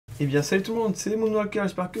Eh bien salut tout le monde, c'est MoMoDamage,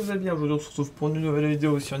 j'espère que vous allez bien. Aujourd'hui on se retrouve pour une nouvelle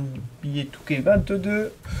vidéo sur une billet 2K22.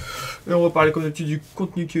 Et on va parler comme d'habitude du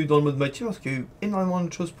contenu qu'il y a eu dans le mode MyTeam, parce qu'il y a eu énormément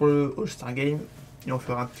de choses pour le All-Star Game. Et on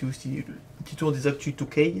fera un petit tour des actus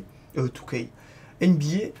 2K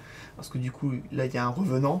NBA, parce que du coup là il y a un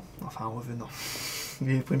revenant,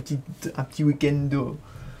 il a pris un petit week-end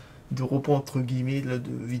de repos entre guillemets là,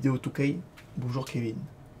 de vidéo 2K. Bonjour Kevin.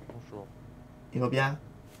 Bonjour. Il va bien?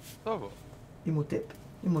 Ça va.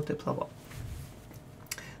 Imhotep, ça va.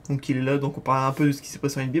 Donc il est là, donc on parle un peu de ce qui s'est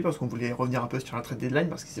passé en NBA parce qu'on voulait revenir un peu sur la trade deadline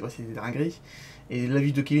parce qu'il s'est passé des dingueries. Et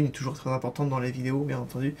l'avis de Kevin est toujours très importante dans la vidéo, bien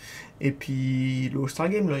entendu. Et puis le All-Star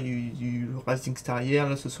Game, là, il y a eu du Rising Star hier,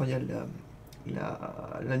 là ce soir il y a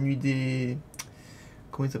la nuit des...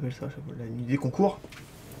 Comment il s'appelle ça? La nuit des concours.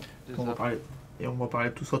 On va parler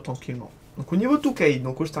de tout ça tranquillement. Donc au niveau 2K,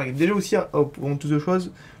 donc All-Star Game, déjà aussi, avant toute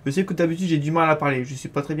chose, je sais que d'habitude j'ai du mal à parler, je suis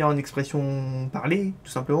pas très bien en expression parlée, tout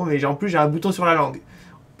simplement, mais en plus j'ai un bouton sur la langue,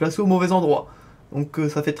 placé au mauvais endroit, donc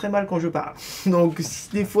ça fait très mal quand je parle. Donc si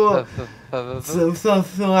des fois,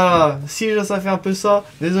 voilà, si ça fait un peu ça,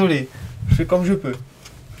 désolé, je fais comme je peux.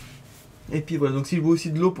 Et puis voilà, donc si je bois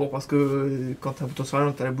aussi de l'eau parce que quand t'as un bouton sur la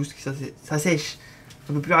langue, t'as la bouche qui ça sèche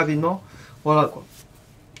un peu plus rapidement, voilà quoi.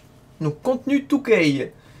 Donc contenu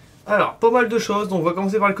 2K. Alors, pas mal de choses, donc on va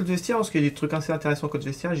commencer par le code vestiaire, parce qu'il y a des trucs assez intéressants au code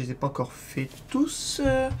vestiaire, je les ai pas encore fait tous.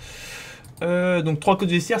 Donc 3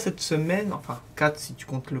 codes vestiaires cette semaine, enfin 4 si tu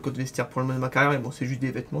comptes le code vestiaire pour le moment de ma carrière, et bon c'est juste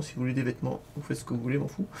des vêtements, si vous voulez des vêtements, vous faites ce que vous voulez, m'en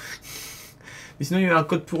fous. Mais sinon il y a un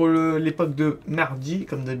code pour les packs de mardi,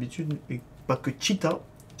 comme d'habitude, les packs Cheetah,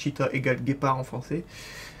 Cheetah égale guépard en français,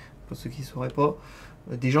 pour ceux qui ne sauraient pas.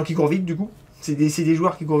 Des gens qui courent vite du coup, c'est des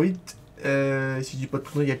joueurs qui courent vite, si je dis pas de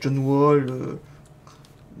prénom, il y a John Wall...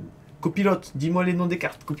 Copilote, dis-moi les noms des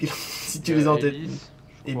cartes, copilote, si tu les as en tête.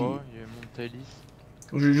 Il y a Montalis.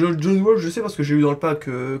 John Wall, je sais parce que j'ai eu dans le pack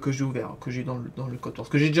que j'ai ouvert, que j'ai eu dans le code. Parce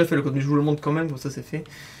que j'ai déjà fait le code, mais je vous le montre quand même, comme ça c'est fait.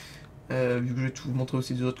 Vu que je vais tout vous montrer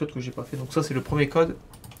aussi des autres codes que j'ai pas fait. Donc ça c'est le premier code.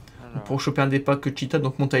 Pour choper un des packs Cheetah,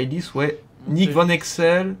 donc Montalis, ouais. Nick Van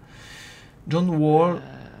Exel, John Wall,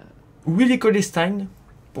 Willie Colestein,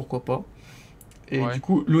 pourquoi pas. Et ouais. Du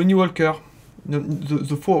coup, Lonnie Walker,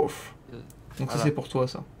 the Fourth. Donc voilà. Ça c'est pour toi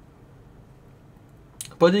ça.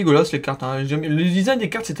 Pas dégueulasse les cartes, hein. Le design des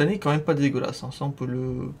cartes cette année est quand même pas dégueulasse, hein. Ça on peut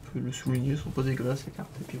le souligner, sont pas dégueulasses les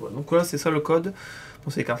cartes. Et puis voilà, donc voilà c'est ça le code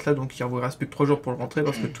pour ces cartes là, donc il vous reste plus que 3 jours pour le rentrer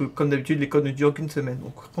parce que comme d'habitude les codes ne durent qu'une semaine.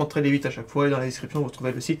 Donc rentrez les 8 à chaque fois et dans la description vous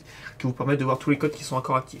trouvez le site qui vous permet de voir tous les codes qui sont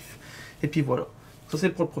encore actifs. Et puis voilà, ça c'est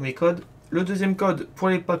pour le premier code. Le deuxième code pour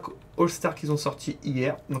les packs All-Star qu'ils ont sorti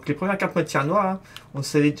hier, donc les premières cartes matière noire, hein. On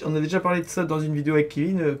avait déjà parlé de ça dans une vidéo avec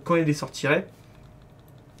Kevin, quand il les sortirait.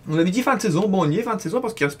 On avait dit fin de saison, bon on y est fin de saison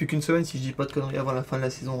parce qu'il ne reste plus qu'une semaine si je dis pas de conneries avant la fin de la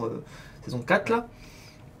saison 4 là.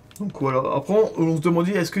 Donc voilà, après on se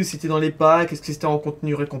demandait est-ce que c'était dans les packs, est-ce que c'était en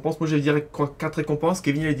contenu récompense. Moi j'avais dit 4 récompenses,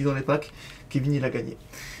 Kevin il a dit dans les packs, Kevin il a gagné.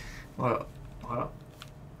 Voilà.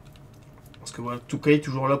 Parce que voilà, 2K est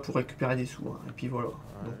toujours là pour récupérer des sous, hein. Et puis voilà.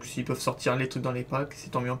 Donc s'ils peuvent sortir les trucs dans les packs, c'est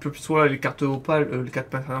tant mieux. En plus, soit les cartes opales, les 4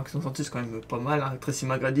 packs qui sont sortis, c'est quand même pas mal, hein. Tracy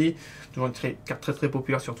McGrady, toujours une carte très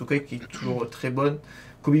populaire sur 2K qui est toujours très bonne.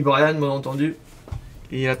 Kobe Bryant, bien entendu.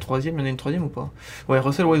 Et la troisième, il y en a une troisième ou pas? Ouais,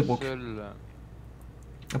 Russell Westbrook.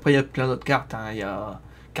 Après, il y a plein d'autres cartes, hein. Il y a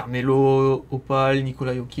Carmelo, Opal,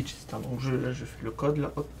 Nikola Jokic, etc. Donc là, je fais le code,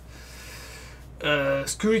 là, hop.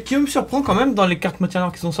 Ce qui me surprend quand même dans les cartes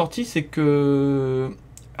matières qui sont sorties, c'est que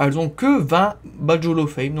elles ont que 20 badge Hall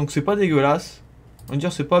of Fame, donc c'est pas dégueulasse. On va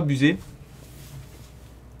dire c'est pas abusé.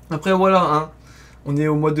 Après voilà, hein, on est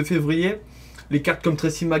au mois de février. Les cartes comme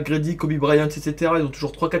Tracy McGrady, Kobe Bryant, etc. Ils ont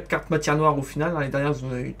toujours 3-4 cartes matière noire au final. L'année dernière, ils en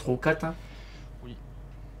ont eu 3 ou 4. Hein. Oui.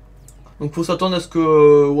 Donc faut s'attendre à ce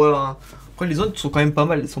que voilà. Hein. Après les autres sont quand même pas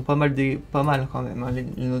mal. Ils sont pas mal quand même, hein,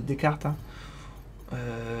 les notes des cartes. Hein.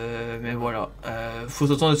 Mais voilà, faut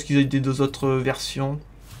s'attendre à ce qu'ils aient des 2 autres versions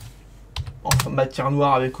en matière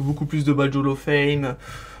noire avec beaucoup plus de badge Hall of Fame,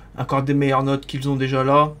 encore des meilleures notes qu'ils ont déjà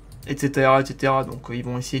là, etc. Donc ils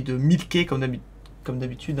vont essayer de milquer comme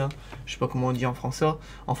d'habitude, hein. Je sais pas comment on dit en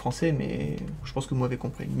français, mais je pense que vous m'avez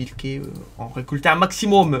compris. Milquer, en récolter un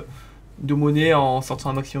maximum de monnaie en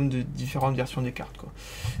sortant un maximum de différentes versions des cartes, quoi.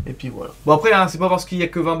 Et puis voilà. Bon après, hein, c'est pas parce qu'il y a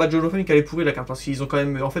que 20 badge Hall of Fame qu'elle est pourrie la carte, parce qu'ils ont quand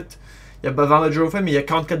même, en fait, il y a 20 badges Hall of Fame, mais il y a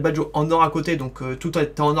 44 badges en or à côté, donc tout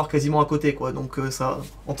est en or quasiment à côté, quoi. Donc ça,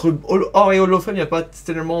 entre or et Hall of Fame, il n'y a pas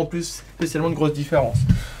tellement en plus spécialement de grosses différences.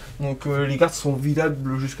 Donc les cartes sont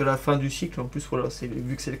vidables jusqu'à la fin du cycle. En plus, voilà,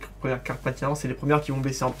 vu que c'est les premières cartes maintenant, c'est les premières qui vont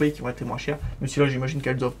baisser en prix, qui vont être les moins chères. Même si là, j'imagine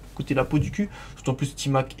qu'elles doivent coûter la peau du cul, surtout en plus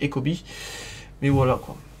T-Mac et Kobe. Mais voilà,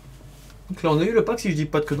 quoi. Donc là on a eu le pack, si je dis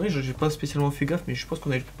pas de conneries, j'ai pas spécialement fait gaffe, mais je pense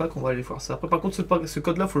qu'on a eu le pack, on va aller voir ça. Après par contre ce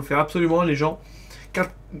code là faut le faire absolument les gens.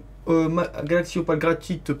 Carte Galaxy Opal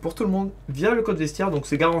gratuite pour tout le monde via le code vestiaire, donc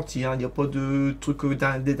c'est garanti, hein, il n'y a pas de truc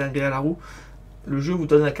des dingueries à la roue. Le jeu vous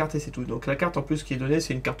donne la carte et c'est tout. Donc la carte en plus qui est donnée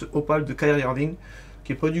c'est une carte Opal de Kyrie Irving,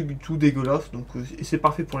 qui est pas du tout dégueulasse, donc c'est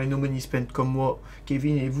parfait pour les no money spend comme moi,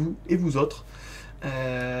 Kevin et vous autres.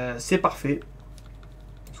 C'est parfait.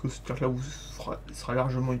 Parce que cette carte là vous sera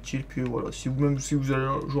largement utile. Puis voilà, même si vous allez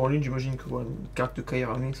jouer en ligne, j'imagine que voilà, une carte de Kyrie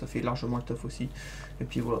Irving ça fait largement le taf aussi. Et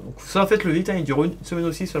puis voilà, donc ça faites-le vite, hein, il dure une semaine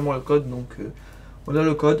aussi seulement le code, donc on a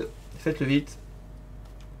le code, faites-le vite.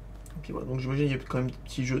 Et puis voilà, donc j'imagine qu'il y a quand même des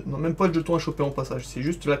petits jeux, non même pas de jetons à choper en passage, c'est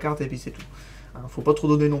juste la carte et puis c'est tout. Hein, faut pas trop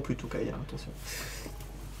donner non plus tout Kyrie, hein, attention.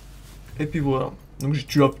 Et puis voilà, donc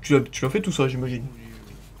tu as fait tout ça j'imagine.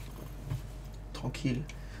 Tranquille.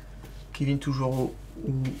 Kevin toujours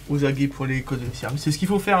aux aguets pour les codes vestiaires. C'est ce qu'il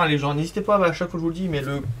faut faire hein, les gens, n'hésitez pas à chaque fois je vous le dis, mais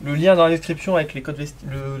le lien dans la description avec les codes,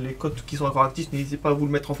 les codes qui sont encore actifs, n'hésitez pas à vous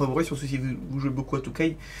le mettre en favori, surtout si vous jouez beaucoup à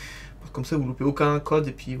 2K. Comme ça vous loupez aucun code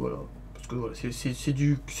et puis voilà. Parce que voilà, c'est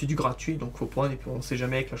du gratuit, donc faut prendre et puis on sait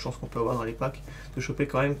jamais avec la chance qu'on peut avoir dans les packs de choper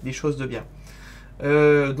quand même des choses de bien.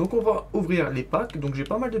 Donc on va ouvrir les packs, donc j'ai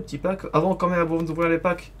pas mal de petits packs. Avant d'ouvrir les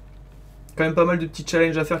packs, quand même pas mal de petits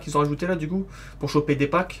challenges à faire qui sont rajoutés là du coup, pour choper des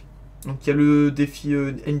packs. Donc il y a le défi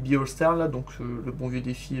NBA All-Star là, donc le bon vieux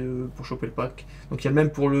défi pour choper le pack. Donc il y a le même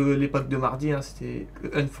pour les packs de mardi, hein, c'était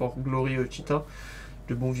le Hunt for Glory Cheetah,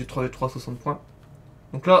 le bon vieux 3v3 60 points.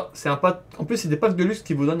 Donc là c'est un pack, en plus c'est des packs de luxe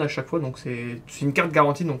qui vous donnent à chaque fois, donc c'est une carte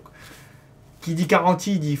garantie. Donc qui dit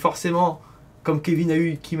garantie dit forcément, comme Kevin a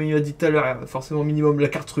eu, qui m'a dit tout à l'heure, forcément minimum la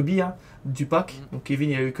carte rubis hein, du pack. Donc Kevin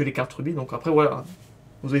il a eu que les cartes rubis, donc après voilà,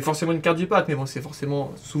 vous avez forcément une carte du pack, mais bon c'est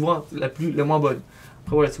forcément souvent la moins bonne.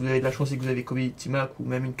 Après voilà, si vous avez de la chance et que vous avez Kobe T-Mac ou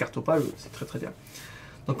même une carte opale, c'est très très bien.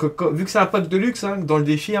 Donc vu que c'est un pack de luxe, hein, dans le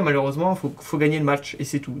défi, hein, malheureusement, faut gagner le match et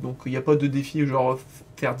c'est tout. Donc il n'y a pas de défi genre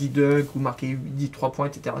faire 10 dunks ou marquer 3 points,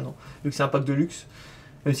 etc. Non, vu que c'est un pack de luxe,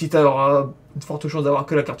 même si tu auras une forte chance d'avoir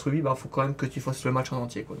que la carte rubis, bah, faut quand même que tu fasses le match en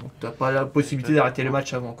entier. Quoi. Donc tu n'as pas la possibilité d'arrêter le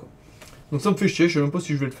match avant. Quoi. Donc ça me fait chier, je sais même pas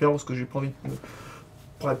si je vais le faire parce que j'ai pas envie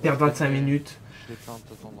de perdre 25 minutes. Je l'ai fait un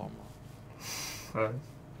peu t'endormir. Ouais.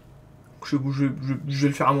 Je vais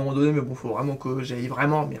le faire à un moment donné, mais bon, faut vraiment que j'aille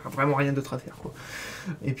vraiment rien d'autre à faire, quoi.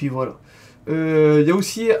 Et puis voilà. Il y a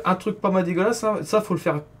aussi un truc pas mal dégueulasse, hein. Ça faut le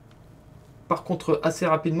faire par contre assez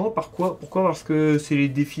rapidement. Pourquoi? Parce que c'est les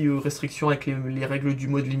défis restrictions avec les règles du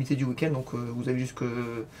mode limité du week-end, donc vous avez jusque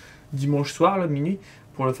dimanche soir, là, minuit,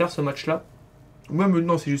 pour le faire ce match-là. Ou même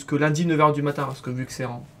non, c'est jusque lundi 9h du matin, parce que vu que c'est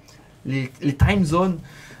en... Les time zones,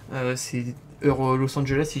 c'est heure Los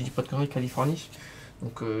Angeles, si je dis pas de conneries, Californie.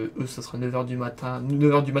 Donc eux, ça sera 9h du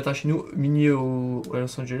matin chez nous, minuit à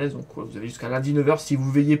Los Angeles. Donc vous avez jusqu'à lundi 9h. Si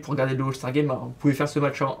vous veillez pour regarder le All-Star Game, vous pouvez faire ce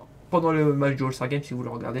match pendant le match du All-Star Game si vous le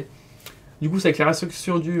regardez. Du coup, c'est avec la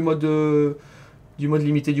restriction du mode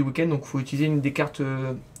limité du week-end. Donc il faut utiliser une des cartes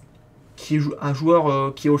qui est un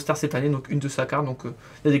joueur qui est All-Star cette année, donc une de sa carte. Donc il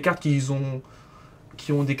y a des cartes qui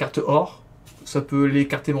ont des cartes or. Ça peut, les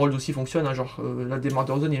cartes émeraudes aussi fonctionnent, hein, genre la démarre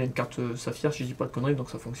de Zone, il a une carte saphir, si je dis pas de conneries,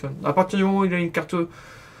 donc ça fonctionne. À partir du moment où il a une carte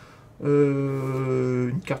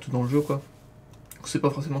dans le jeu, quoi. C'est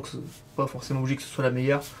pas forcément obligé que ce soit la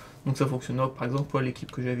meilleure, donc ça fonctionne. Par exemple, pour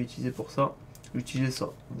l'équipe que j'avais utilisée pour ça, j'utilisais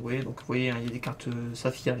ça. Vous voyez, hein, il y a des cartes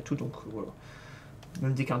saphir et tout, donc voilà.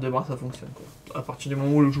 Même des cartes de bras, ça fonctionne, quoi. À partir du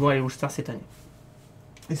moment où le joueur est All-Star cette année.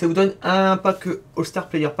 Et ça vous donne un pack All-Star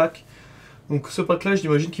Player Pack. Donc ce pack-là,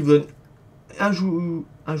 j'imagine qu'il vous donne un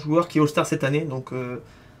joueur qui est All-Star cette année, donc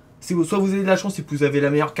soit vous avez de la chance et que vous avez la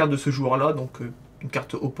meilleure carte de ce joueur là, donc une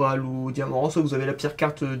carte opale ou diamant, soit vous avez la pire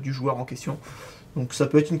carte du joueur en question, donc ça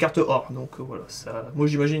peut être une carte or, donc voilà, ça, moi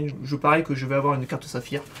j'imagine, je parie que je vais avoir une carte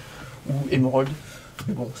saphir ou émeraude,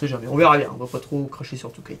 mais bon, on sait jamais, on verra bien, on va pas trop cracher sur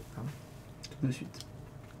 2K, hein, tout de suite.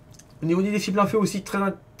 Au niveau des défis plein feu aussi,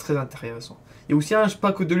 très intéressant. Il y a aussi un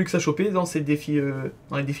pack de luxe à choper dans ces défis,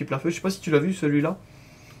 dans les défis plein feu, je sais pas si tu l'as vu celui-là.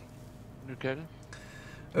 Lequel?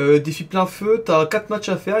 Défi plein feu, t'as 4 matchs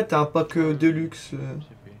à faire et t'as un pack de luxe.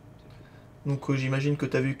 Donc j'imagine que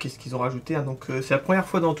t'as vu qu'est-ce qu'ils ont rajouté. Hein. Donc c'est la première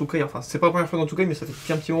fois dans 2K, enfin c'est pas la première fois dans 2K, mais ça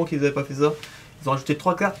fait un petit moment qu'ils n'avaient pas fait ça. Ils ont rajouté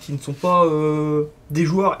 3 cartes qui ne sont pas des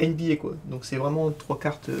joueurs NBA, quoi. Donc c'est vraiment 3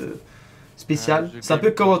 cartes spéciales. C'est un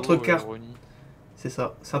peu comme votre carte. C'est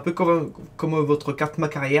ça. C'est un peu comme votre carte ma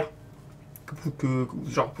carrière.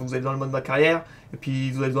 Genre vous allez dans le mode ma carrière et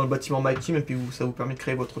puis vous allez dans le bâtiment MyTeam et puis ça vous permet de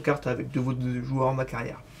créer votre carte avec vos deux joueurs ma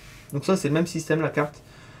carrière. Donc ça c'est le même système la carte,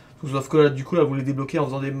 sauf que là du coup là vous les débloquez en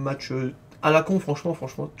faisant des matchs à la con. Franchement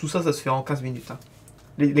tout ça se fait en 15 minutes hein.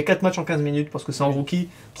 Les 4 matchs en 15 minutes parce que c'est en rookie,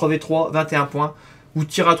 3v3, 21 points, Ou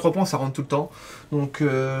tir à 3 points, ça rentre tout le temps. Donc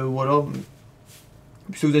voilà.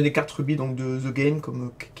 Puis ça vous donne des cartes rubis donc de The Game,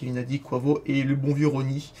 comme Kevin a dit, Quavo, et le bon vieux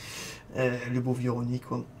Ronnie. Le bon vieux Ronnie,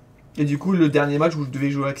 quoi. Et du coup, le dernier match, vous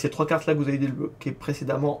devez jouer avec ces 3 cartes là que vous avez débloquées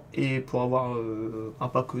précédemment, et pour avoir un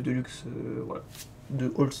pack de luxe, voilà,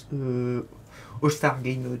 de All-Star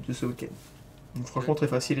Game de ce week-end. Donc franchement très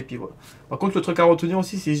facile, et puis voilà. Par contre, le truc à retenir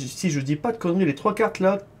aussi, c'est si je dis pas de conneries, les 3 cartes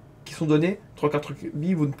là qui sont données, 3 cartes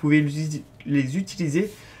rubis, vous ne pouvez les utiliser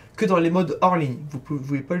que dans les modes hors ligne. Vous ne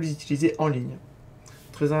pouvez pas les utiliser en ligne.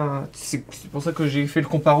 C'est pour ça que j'ai fait le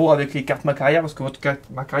comparo avec les cartes ma carrière, parce que votre carte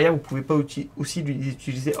ma carrière, vous ne pouvez pas aussi les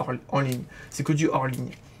utiliser en ligne. C'est que du hors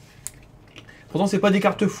ligne. Pourtant, c'est pas des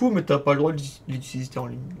cartes fous, mais tu n'as pas le droit de les utiliser en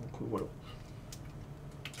ligne. Donc voilà.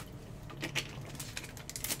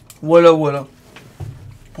 Voilà.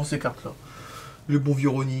 Pour ces cartes-là. Le bon vieux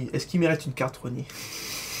Ronnie. Est-ce qu'il mérite une carte, Ronnie?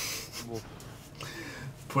 Bon.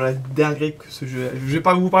 Pour la dinguerie que ce jeu a. Je vais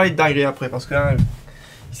pas vous parler de dinguerie après, parce que là,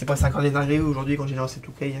 il s'est passé encore des dingueries aujourd'hui quand j'ai lancé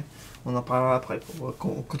 2K. On en parlera après. On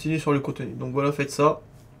continue sur le contenu. Donc voilà, faites ça.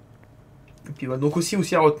 Et puis voilà. Donc aussi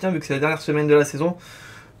à retenir, vu que c'est la dernière semaine de la saison,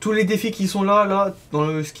 tous les défis qui sont là, dans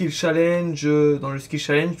le skill challenge,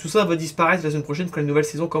 tout ça va disparaître la semaine prochaine quand la nouvelle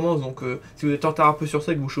saison commence. Donc si vous êtes en retard un peu sur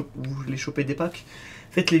ça et que vous les chopez des packs,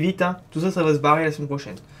 faites-les vite. Hein. Tout ça, ça va se barrer la semaine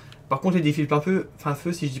prochaine. Par contre, les défis plein feu,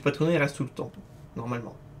 si je dis pas de conneries, ils restent tout le temps,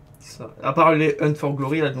 normalement. Ça. À part les Hunt for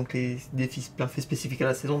Glory, là, donc les défis plein fait spécifiques à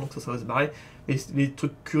la saison, donc ça va se barrer. Mais les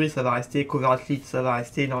trucs Curie, ça va rester. Cover Athlete, ça va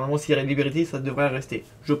rester. Normalement, s'il y a Liberty, ça devrait rester,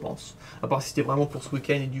 je pense. À part si c'était vraiment pour ce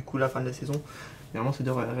week-end et du coup la fin de la saison. Normalement, ça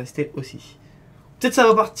devrait rester aussi. Peut-être ça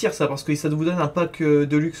va partir, ça, parce que ça vous donne un pack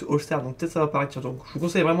de luxe All-Star, donc peut-être ça va partir. Donc je vous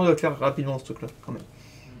conseille vraiment de le faire rapidement, ce truc-là, quand même.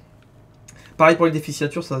 Pareil pour les défis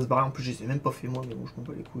signature, ça va se barrer. En plus, je les ai même pas fait moi, mais bon, je m'en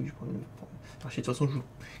bats les couilles. De toute façon, je joue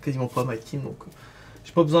quasiment pas à MyTeam, donc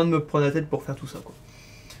j'ai pas besoin de me prendre la tête pour faire tout ça, quoi.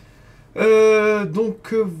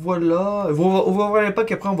 Donc voilà. On va voir les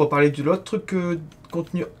packs, après on va parler de l'autre truc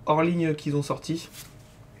contenu hors ligne qu'ils ont sorti,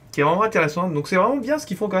 qui est vraiment intéressant. Donc c'est vraiment bien ce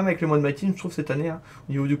qu'ils font quand même avec le mode MyTeam, je trouve, cette année, hein,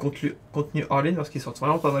 au niveau du contenu hors ligne, parce qu'ils sortent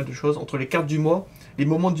vraiment pas mal de choses, entre les cartes du mois, les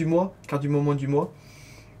moments du mois, cartes du moment du mois.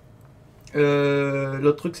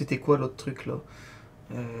 L'autre truc, c'était quoi l'autre truc là?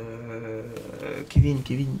 Kevin.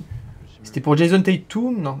 C'était pour Jason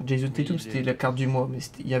Tatum? Non, Jason Tatum c'était la carte du mois, mais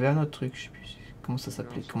il y avait un autre truc, je sais plus comment ça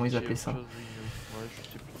s'appelait, comment ils appelaient ça.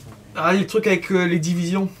 Ah, le truc avec les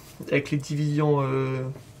divisions. Avec les divisions.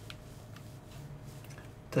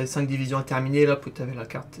 T'avais 5 divisions à terminer là, t'avais la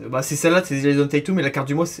carte. Bah, c'est celle-là, c'est Jason Tatum, mais la carte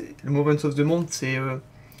du mois, c'est le Moment of the Month,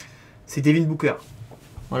 c'est Devin Booker.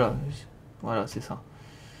 Voilà, c'est ça.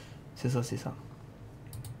 C'est ça.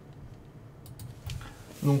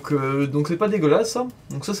 Donc c'est pas dégueulasse ça.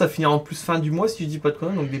 Donc ça finira en plus fin du mois si je dis pas de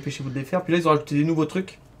conneries, donc dépêchez-vous de les faire. Puis là ils ont rajouté des nouveaux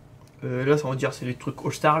trucs. Là ça va dire c'est les trucs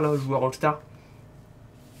All-Star là, joueurs All-Star.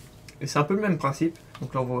 Et c'est un peu le même principe.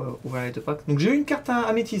 Donc là on va ouvrir les deux packs. Donc j'ai eu une carte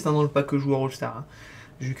améthyste dans le pack joueur All-Star. Hein.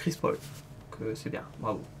 J'ai eu Chris Paul. Donc c'est bien,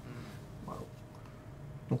 bravo.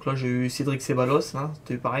 Donc là j'ai eu Cédric Ceballos, hein.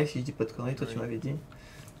 C'était pareil si je dis pas de conneries, toi tu m'avais dit.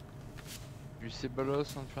 J'ai eu Ceballos,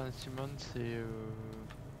 Antoine Simon, c'est...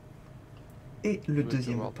 Et le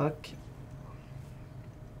deuxième pack.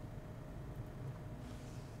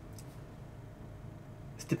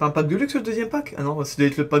 C'était pas un pack de luxe le deuxième pack? Ah non, ça doit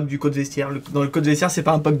être le pack du code vestiaire. Dans le code vestiaire, c'est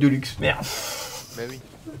pas un pack de luxe. Merde. Bah oui.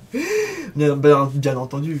 Bien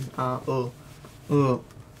entendu. Hein. Oh.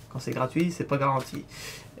 Quand c'est gratuit, c'est pas garanti.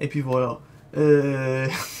 Et puis voilà.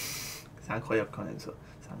 C'est incroyable quand même ça.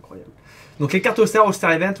 C'est incroyable. Donc les cartes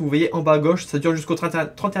All-Star Event, vous voyez en bas à gauche, ça dure jusqu'au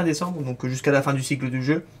 31 décembre, donc jusqu'à la fin du cycle du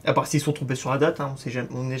jeu. À part s'ils sont trompés sur la date, hein,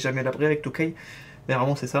 on n'est jamais à l'abri avec 2K. Mais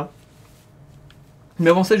vraiment c'est ça. Mais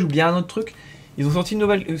avant ça, j'oublie un autre truc. Ils ont sorti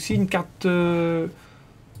une carte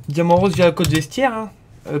Diamant Rose via le code vestiaire hein,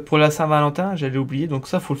 pour la Saint-Valentin, j'avais oublié. Donc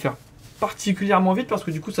ça, faut le faire particulièrement vite parce que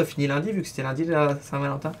du coup ça finit lundi, vu que c'était lundi la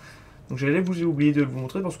Saint-Valentin. Donc j'ai oublié de vous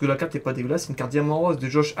montrer parce que la carte n'est pas dégueulasse. C'est une carte Diamant Rose de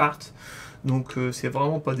Josh Hart. Donc c'est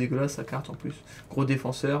vraiment pas dégueulasse sa carte en plus. Gros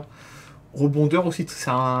défenseur. Rebondeur aussi, c'est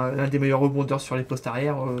l'un des meilleurs rebondeurs sur les postes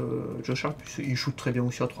arrière. Josh Hart, il shoot très bien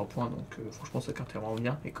aussi à 3 points. Donc franchement sa carte est vraiment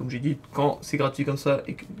bien. Et comme j'ai dit, quand c'est gratuit comme ça,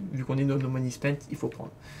 et que, vu qu'on est no money spent, il faut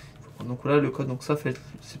prendre. Donc voilà le code, donc ça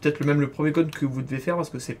c'est peut-être le premier code que vous devez faire parce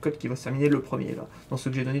que c'est le code qui va se terminer le premier là, dans ce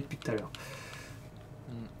que j'ai donné depuis tout à l'heure.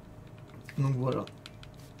 Donc voilà.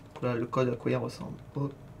 Là le code à quoi il ressemble.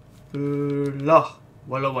 Hop. Là.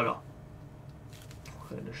 Voilà. Là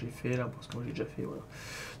j'ai fait là parce que moi j'ai déjà fait voilà.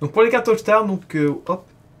 Donc pour les cartes All-Star, donc hop.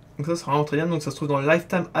 Donc ça sera vraiment très bien. Donc ça se trouve dans le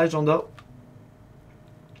Lifetime Agenda.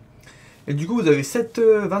 Et du coup vous avez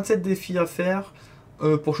 27 défis à faire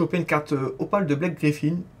pour choper une carte Opale de Blake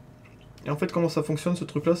Griffin. Et en fait, comment ça fonctionne ce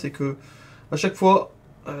truc là, c'est que à chaque fois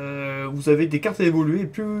vous avez des cartes à évoluer, et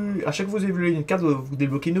plus à chaque fois que vous évoluez une carte, vous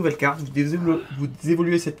débloquez une nouvelle carte, vous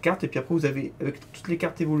évoluez cette carte, et puis après vous avez, avec toutes les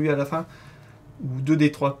cartes évoluées à la fin, ou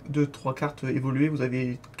trois cartes évoluées, vous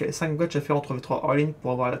avez 5 matchs à faire entre les 3 hors ligne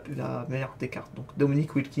pour avoir la meilleure des cartes. Donc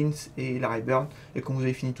Dominic Wilkins et Larry Bird, et quand vous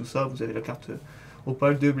avez fini tout ça, vous avez la carte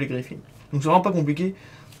opale de Blake Griffin. Donc c'est vraiment pas compliqué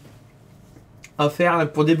à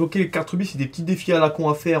faire. Pour débloquer les cartes rubis, c'est des petits défis à la con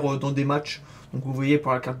à faire dans des matchs. Donc vous voyez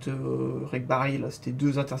pour la carte de Rick Barry, là c'était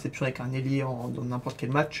 2 interceptions avec un ailier dans n'importe quel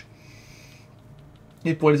match.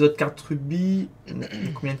 Et pour les autres cartes rubis, il y a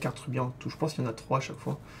combien de cartes rubis en tout? Je pense qu'il y en a 3 à chaque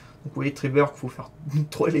fois. Donc vous voyez Trevor, qu'il faut faire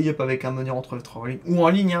 3 lay-up avec un meneur entre les 3 hors ligne. Ou en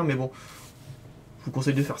ligne, hein, mais bon. Je vous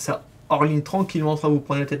conseille de faire ça hors ligne tranquillement, vous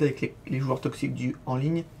prenez la tête avec les joueurs toxiques du en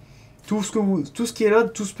ligne. Tout ce qui est là,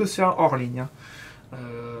 tout se peut se faire hors ligne. Hein.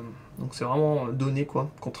 Donc c'est vraiment donné quoi.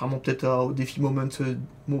 Contrairement peut-être aux défis moments,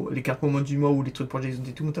 les cartes moments du mois ou les trucs pour Jason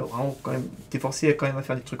et tout, t'es forcé quand même à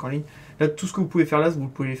faire des trucs en ligne. Là tout ce que vous pouvez faire là, vous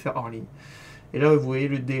pouvez les faire hors ligne. Et là vous voyez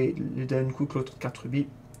le Dan Cook, l'autre carte rubis,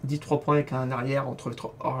 13 points avec un arrière entre les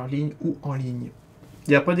 3 hors ligne ou en ligne.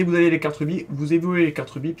 Et après dès que vous avez les cartes rubis, vous évoluez les cartes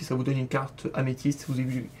rubis, puis ça vous donne une carte améthyste, vous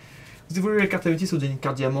évoluez la carte améthyste, ça vous donne une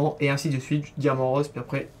carte diamant, et ainsi de suite, diamant rose, puis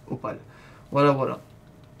après opale. Voilà.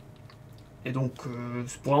 Et donc,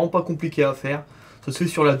 c'est vraiment pas compliqué à faire. Ça se fait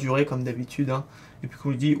sur la durée, comme d'habitude. Hein. Et puis,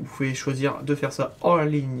 comme je dis, vous pouvez choisir de faire ça hors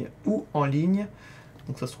ligne ou en ligne.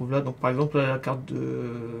 Donc, ça se trouve là. Donc, par exemple, là, la carte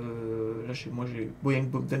de. Là, moi, j'ai Bojan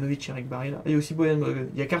Bogdanovic et Eric Barry. Là. Et aussi, il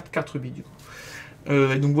y a carte rubis, du coup.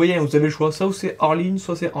 Donc, vous voyez, vous avez le choix. Soit c'est hors ligne,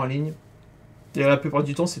 soit c'est en ligne. Et la plupart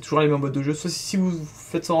du temps, c'est toujours les mêmes modes de jeu. Soit si vous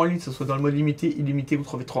faites ça en ligne, ça soit dans le mode limité, illimité, vous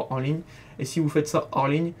trouvez 3 en ligne. Et si vous faites ça hors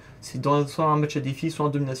ligne, c'est soit un match à défi, soit en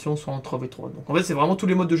domination, soit en 3v3. Donc en fait, c'est vraiment tous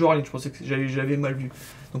les modes de jeu hors ligne. Je pensais que j'avais mal vu.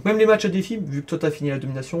 Donc même les matchs à défi, vu que toi t'as fini la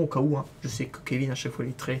domination, au cas où, hein, je sais que Kevin à chaque fois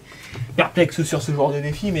il est très perplexe sur ce genre de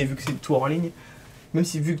défi, mais vu que c'est tout hors ligne, même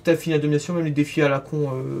si vu que t'as fini la domination, même les défis à la con,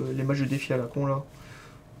 les matchs de défi à la con là,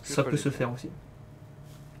 ça peut se faire aussi.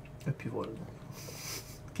 Et puis voilà.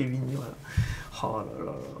 Kevin, voilà. Oh là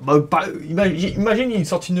là. Bah, imagine, il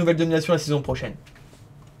sort une nouvelle domination la saison prochaine.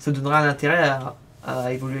 Ça donnerait un intérêt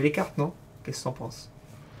à évoluer les cartes, non? Qu'est-ce que t'en penses?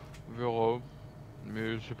 On verra.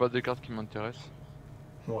 Mais c'est pas des cartes qui m'intéressent.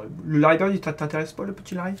 Bon, le Larry Bird, il t'intéresse pas, le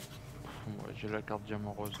petit Larry? Ouais, j'ai la carte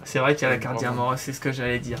diamant rose. C'est vrai qu'il y a la carte diamant rose, c'est ce que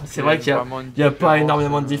j'allais dire. C'est vrai qu'il n'y a pas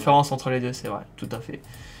énormément de différence entre les deux, c'est vrai, tout à fait.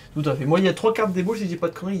 Moi, il y a 3 cartes d'ébauche, si je dis pas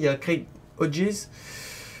de conneries. Il y a Craig Hodges,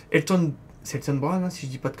 Elton Brown, hein, si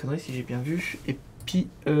je dis pas de conneries, si j'ai bien vu. Et puis,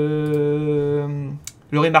 Laurie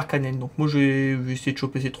Markkanen. Donc, moi, je vais essayer de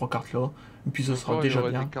choper ces 3 cartes-là. Et puis, ça sera déjà bien.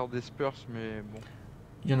 Il y aurait des cartes des Spurs, mais bon.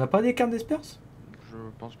 Il y en a pas des cartes des Spurs? Je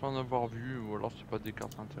pense pas en avoir vu, ou alors c'est pas des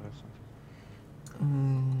cartes intéressantes.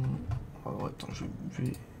 Alors, attends, je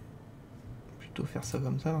vais plutôt faire ça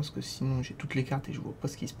comme ça, parce que sinon, j'ai toutes les cartes et je vois pas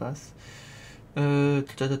ce qui se passe. Non,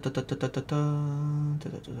 il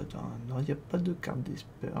n'y a pas de carte des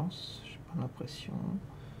Spurs, j'ai pas l'impression.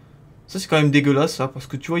 Ça c'est quand même dégueulasse ça, parce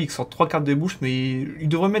que tu vois il sort 3 cartes des bouches, mais il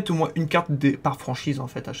devrait mettre au moins une carte par franchise en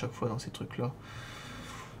fait à chaque fois dans ces trucs là.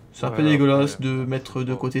 C'est un peu dégueulasse de mettre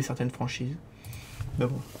de côté certaines franchises. Mais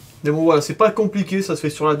bon voilà, c'est pas compliqué, ça se fait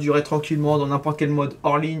sur la durée tranquillement, dans n'importe quel mode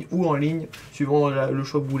hors ligne ou en ligne, suivant le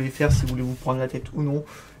choix que vous voulez faire, si vous voulez vous prendre la tête ou non.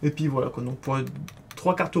 Et puis voilà quoi, donc pour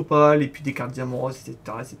 3 cartes opales et puis des cartes diamant rose, etc.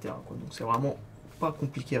 Quoi. Donc c'est vraiment pas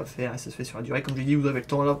compliqué à faire, et ça se fait sur la durée. Comme j'ai dit, vous avez le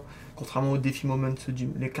temps là, contrairement aux défis moments,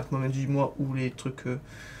 les cartes moments du mois ou les trucs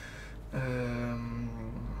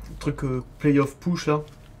playoff push là,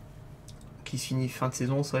 qui se finit fin de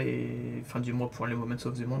saison, ça, et fin du mois pour les moments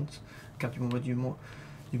of the month, carte du mois,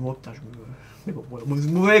 putain, mais bon, voilà,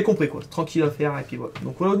 vous m'avez compris quoi, tranquille à faire, et puis voilà.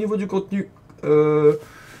 Donc voilà, au niveau du contenu,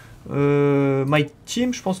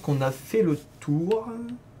 MyTeam, je pense qu'on a fait le tour.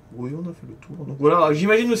 Oui, on a fait le tour. Donc voilà,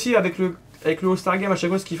 j'imagine aussi avec le All-Star Game, à chaque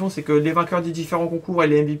fois ce qu'ils font, c'est que les vainqueurs des différents concours et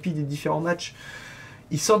les MVP des différents matchs,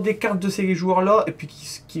 ils sortent des cartes de ces joueurs-là et puis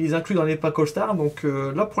qui les incluent dans les packs All-Star. Donc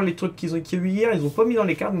là, pour les trucs qu'il y a eu hier, ils n'ont pas mis dans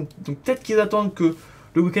les cartes. Donc peut-être qu'ils attendent que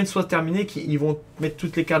le week-end soit terminé, qu'ils vont mettre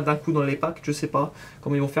toutes les cartes d'un coup dans les packs. Je sais pas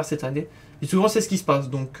comment ils vont faire cette année. Et souvent, c'est ce qui se passe.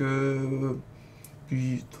 Donc,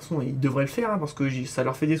 puis, de toute façon, ils devraient le faire hein, parce que ça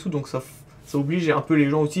leur fait des sous. Donc ça oblige un peu les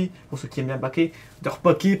gens aussi, pour ceux qui aiment bien packer, de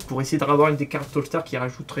repacker pour essayer de avoir une des cartes All-Star qui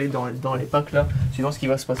rajouteraient dans les packs là, suivant ce qui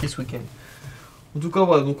va se passer ce week-end. En tout cas,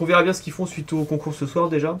 voilà, donc on verra bien ce qu'ils font suite au concours ce soir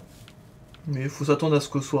déjà. Mais il faut s'attendre à ce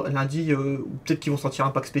que ce soit lundi, ou peut-être qu'ils vont sortir un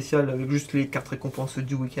pack spécial avec juste les cartes récompenses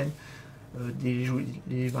du week-end,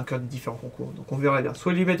 les vainqueurs des différents concours. Donc on verra bien.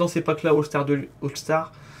 Soit ils les mettent dans ces packs là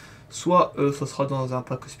All-Star, soit ça sera dans un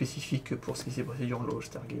pack spécifique pour ce qui s'est passé durant le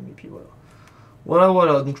All-Star Game, et puis voilà.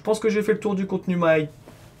 Voilà, donc je pense que j'ai fait le tour du contenu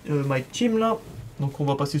MyTeam là. Donc on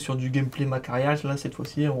va passer sur du gameplay macariage là cette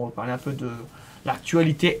fois-ci, on va parler un peu de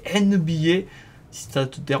l'actualité NBA, si ça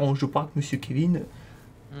te dérange pas, monsieur Kevin.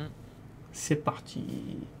 C'est parti.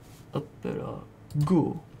 Hop là,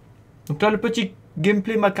 go. Donc là le petit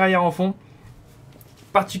gameplay macariage en fond.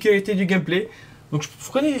 Particularité du gameplay. Donc je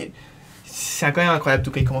prenais... C'est quand même incroyable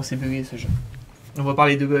tout cas comment c'est bugué ce jeu. On va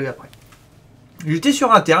parler de bugs après. J'étais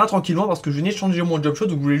sur un terrain tranquillement parce que je venais de changer mon jump shot,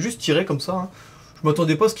 donc je voulais juste tirer comme ça. Hein. Je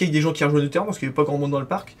m'attendais pas à ce qu'il y ait des gens qui rejoignent le terrain parce qu'il n'y avait pas grand monde dans le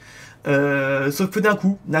parc. Sauf que d'un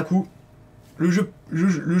coup, le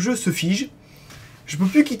jeu se fige. Je peux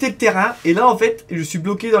plus quitter le terrain. Et là en fait, je suis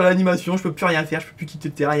bloqué dans l'animation. Je peux plus rien faire. Je peux plus quitter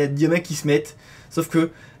le terrain. Il y a des mecs qui se mettent. Sauf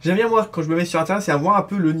que j'aime bien moi quand je me mets sur un terrain, c'est à voir un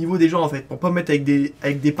peu le niveau des gens en fait. Pour pas me mettre avec des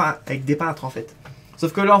peintres en fait.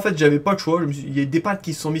 Sauf que là en fait, j'avais pas le choix. Il y a des peintres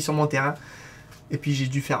qui se sont mis sur mon terrain. Et puis j'ai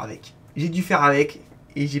dû faire avec.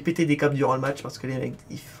 Et j'ai pété des câbles durant le match parce que les mecs,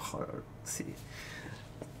 c'est...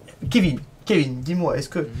 Kevin, dis-moi,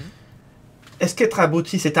 est-ce qu'être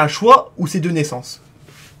abruti c'est un choix ou c'est de naissance?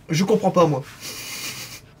 Je comprends pas moi.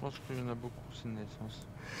 Je pense qu'il y en a beaucoup, c'est de naissance.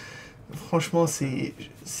 Franchement,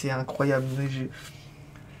 c'est incroyable.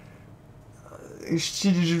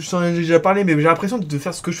 J'en ai déjà parlé, mais j'ai l'impression de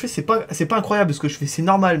faire ce que je fais, c'est pas incroyable ce que je fais, c'est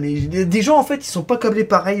normal. Mais des gens en fait, ils sont pas câblés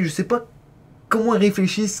pareil. Je sais pas comment ils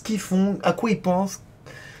réfléchissent, ce qu'ils font, à quoi ils pensent.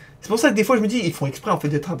 C'est pour ça que des fois je me dis, ils font exprès en fait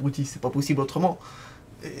d'être abrutis. C'est pas possible autrement.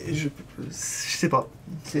 Je sais pas.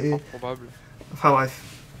 C'est improbable. Enfin bref,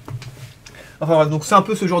 donc c'est un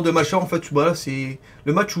peu ce genre de match-là, en fait, voilà, c'est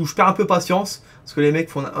le match où je perds un peu patience, parce que les mecs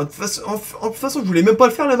font... En toute façon, je voulais même pas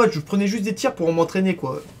le faire le match, je prenais juste des tirs pour m'entraîner,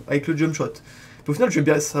 quoi, avec le jump shot. Et au final,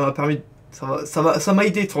 ça m'a permis... Ça m'a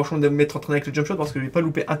aidé, franchement, de me mettre entraîné avec le jump shot, parce que je vais pas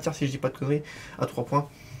louper un tir, si je dis pas de conneries, à 3 points.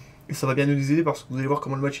 Et ça va bien nous aider, parce que vous allez voir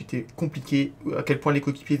comment le match était compliqué, à quel point les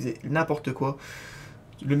coéquipiers faisaient n'importe quoi.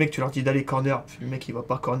 Le mec, tu leur dis d'aller corner, le mec il va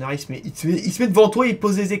pas corner, il se met devant toi, il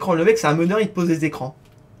pose des écrans. Le mec, c'est un meneur, il te pose des écrans.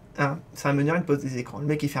 Hein, c'est un meneur, il te pose des écrans. Le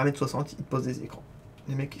mec, il fait 1m60, il te pose des écrans.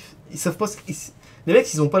 Les mecs, ils savent pas. Les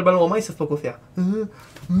mecs, ils ont pas le ballon en main, ils savent pas quoi faire.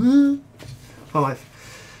 Enfin bref.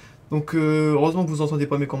 Donc, heureusement que vous entendez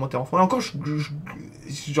pas mes commentaires en fond. Et encore, je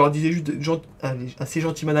leur disais juste assez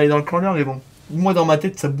gentiment d'aller dans le corner, mais bon, moi dans ma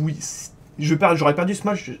tête, ça bouille. J'aurais perdu ce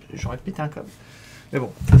match, j'aurais pété un câble. Mais bon,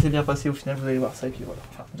 ça s'est bien passé au final, vous allez voir ça, et puis voilà,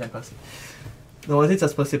 enfin, bien passé. Dans ma tête, ça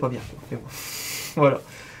se passait pas bien, quoi. Mais bon, voilà.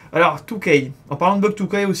 Alors, 2K, en parlant de bug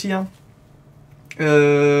 2K aussi, hein,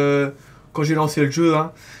 quand j'ai lancé le jeu,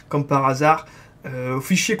 hein, comme par hasard,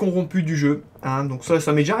 fichier corrompu du jeu, hein, donc ça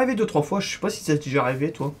m'est déjà arrivé 2-3 fois, je sais pas si ça t'est déjà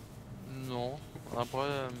arrivé, toi. Non,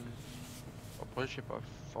 après je sais pas,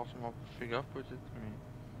 forcément fait gaffe peut-être, mais...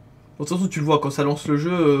 De toute façon, tu le vois, quand ça lance le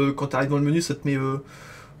jeu, quand tu arrives dans le menu, ça te met...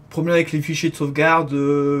 problème avec les fichiers de sauvegarde,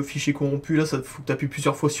 fichiers corrompus, là, ça faut que tu appuies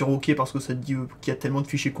plusieurs fois sur OK parce que ça te dit qu'il y a tellement de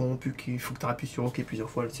fichiers corrompus qu'il faut que tu appuies sur OK plusieurs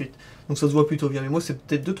fois à la suite. Donc ça se voit plutôt bien. Mais moi, c'est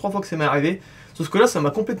peut-être 2-3 fois que ça m'est arrivé. Sauf que là, ça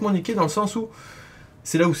m'a complètement niqué dans le sens où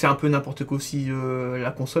c'est là où c'est un peu n'importe quoi aussi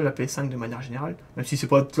la console, la PS5 de manière générale. Même si c'est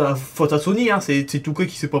pas la faute à Sony, hein, c'est 2K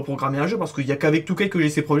qui sait pas programmer un jeu parce qu'il y a qu'avec 2K que j'ai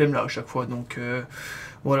ces problèmes-là à chaque fois. Donc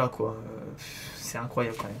voilà quoi. C'est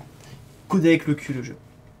incroyable quand même. Codé avec le cul le jeu.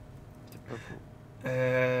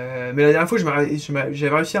 Mais la dernière fois,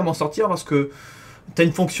 j'avais réussi à m'en sortir parce que tu as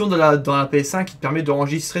une fonction dans la PS5 qui te permet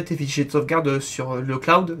d'enregistrer tes fichiers de sauvegarde sur le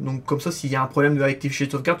cloud. Donc, comme ça, s'il y a un problème avec tes fichiers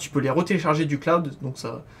de sauvegarde, tu peux les retélécharger du cloud. Donc,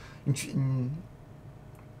 ça,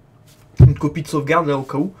 une copie de sauvegarde là au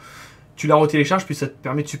cas où. Tu la retélécharges, puis ça te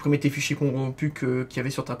permet de supprimer tes fichiers corrompus qu'il y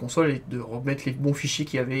avait sur ta console et de remettre les bons fichiers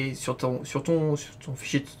qu'il y avait sur ton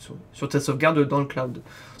fichier, sur ta sauvegarde dans le cloud.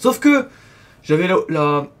 Sauf que j'avais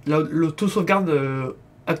l'auto-sauvegarde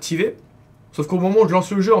activée, sauf qu'au moment où je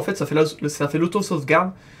lance le jeu, en fait, ça fait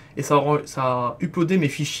l'auto-sauvegarde, et ça a uploadé mes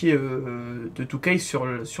fichiers de 2K sur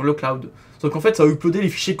le cloud. Sauf qu'en fait, ça a uploadé les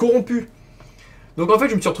fichiers corrompus. Donc en fait,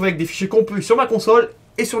 je me suis retrouvé avec des fichiers corrompus sur ma console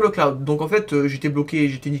et sur le cloud. Donc en fait, j'étais bloqué,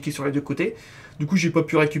 j'étais niqué sur les deux côtés. Du coup, j'ai pas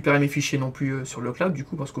pu récupérer mes fichiers non plus sur le cloud, du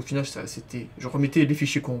coup, parce qu'au final, je remettais les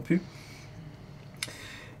fichiers corrompus.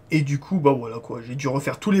 Et du coup, bah voilà quoi, j'ai dû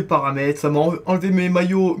refaire tous les paramètres, ça m'a enlevé mes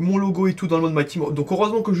maillots, mon logo et tout dans le mode MyTeam. Donc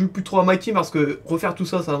heureusement que je joue plus trop à MyTeam parce que refaire tout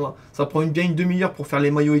ça, ça prend bien une demi-heure pour faire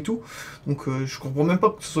les maillots et tout. Donc je comprends même pas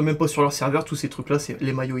que ce soit même pas sur leur serveur, tous ces trucs là, c'est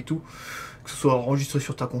les maillots et tout. Que ce soit enregistré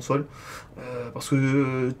sur ta console. Parce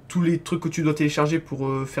que tous les trucs que tu dois télécharger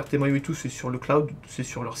pour faire tes maillots et tout, c'est sur le cloud, c'est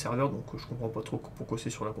sur leur serveur. Donc je comprends pas trop pourquoi c'est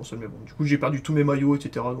sur la console. Mais bon, du coup j'ai perdu tous mes maillots,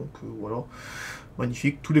 etc. Donc voilà.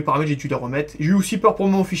 Magnifique, tous les paramètres j'ai dû les remettre. J'ai eu aussi peur pour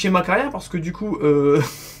mon fichier ma carrière parce que du coup,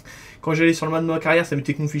 quand j'allais sur le mode de ma carrière, ça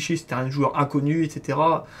mettait que mon fichier, c'était un joueur inconnu, etc.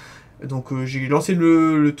 Donc j'ai lancé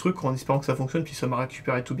le truc en espérant que ça fonctionne, puis ça m'a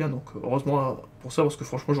récupéré tout bien. Donc heureusement pour ça, parce que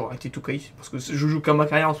franchement j'aurais arrêté 2K, parce que je joue qu'à ma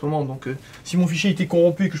carrière en ce moment. Donc si mon fichier était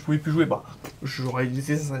corrompu et que je pouvais plus jouer, bah j'aurais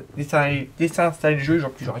désinstallé le jeu,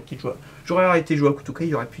 j'aurais arrêté de jouer à 2K,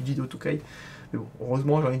 j'aurais plus de vidéo 2K. Mais bon,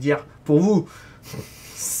 heureusement j'ai envie de dire, pour vous,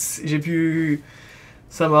 j'ai pu...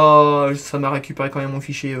 Ça m'a récupéré quand même mon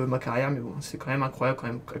fichier, ma carrière, mais bon, c'est quand même incroyable quand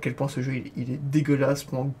même à quel point ce jeu il est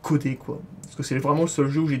dégueulassement codé, quoi. Parce que c'est vraiment le seul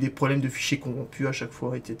jeu où j'ai des problèmes de fichiers corrompus à chaque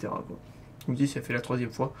fois, etc. quoi. Je vous dis, ça fait la 3e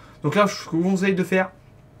fois. Donc là, ce que je vous conseille de faire,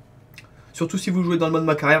 surtout si vous jouez dans le mode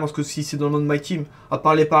ma carrière, parce que si c'est dans le mode MyTeam, à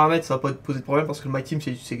part les paramètres, ça va pas te poser de problème, parce que le MyTeam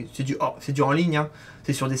c'est du en ligne, hein.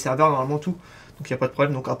 C'est sur des serveurs normalement tout, donc il n'y a pas de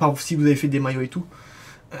problème. Donc à part si vous avez fait des maillots et tout.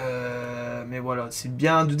 Mais voilà, c'est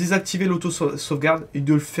bien de désactiver l'auto-sauvegarde et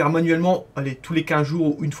de le faire manuellement, allez, tous les 15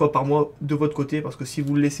 jours ou une fois par mois de votre côté, parce que si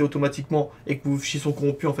vous le laissez automatiquement et que vos fichiers sont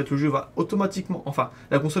corrompus, en fait le jeu va automatiquement, enfin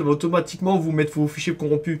la console va automatiquement vous mettre vos fichiers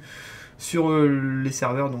corrompus sur les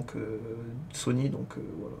serveurs donc Sony, donc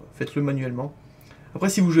voilà, faites-le manuellement. Après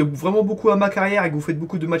si vous jouez vraiment beaucoup à ma carrière et que vous faites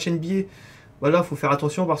beaucoup de matchs NBA, voilà, faut faire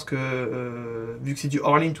attention parce que vu que c'est du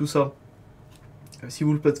hors-ligne tout ça, si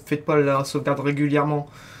vous ne faites pas la sauvegarde régulièrement,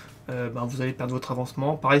 ben vous allez perdre votre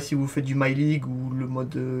avancement. Pareil si vous faites du My League ou le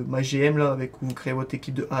mode MyGM là, avec où vous créez votre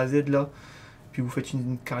équipe de A à Z là, puis vous faites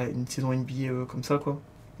une saison NBA comme ça quoi.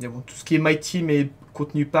 Mais bon, tout ce qui est MyTeam et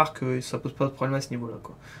contenu parc, ça pose pas de problème à ce niveau là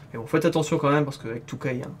quoi. Mais bon, faites attention quand même parce qu'avec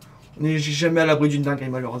 2K, hein, on n'est jamais à l'abri d'une dinguerie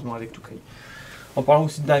malheureusement avec 2K. En parlant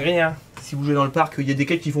aussi de dinguerie, hein, si vous jouez dans le parc, il y a des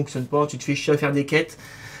quêtes qui fonctionnent pas, tu te fais chier à faire des quêtes.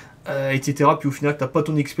 Etc. Puis au final, t'as pas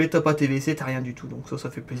ton XP, t'as pas TVC, t'as rien du tout. Donc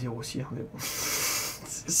ça fait plaisir aussi. Hein, mais bon.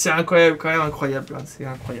 C'est incroyable, quand même incroyable. Hein, c'est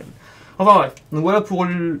incroyable. Enfin bref. Donc voilà pour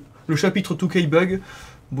le chapitre 2K Bug.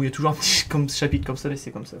 Bon, il y a toujours un petit chapitre comme ça, mais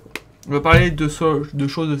c'est comme ça. Quoi. On va parler de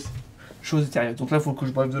choses sérieuses. Donc là, il faut que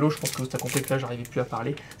je brève de l'eau. Je pense que t'as compris que là, j'arrivais plus à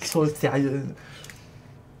parler. Choses sérieuses.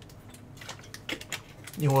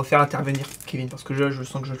 Et on va faire intervenir Kevin. Parce que là, je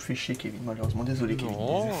sens que je le fais chier, Kevin. Malheureusement, désolé, Kevin.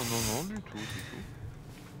 Non, du tout.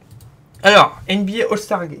 Alors, NBA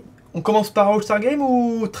All-Star Game. On commence par All-Star Game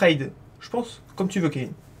ou trade? Je pense, comme tu veux,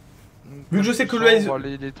 Kevin. Vu que je sais que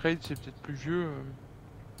les trades, c'est peut-être plus vieux.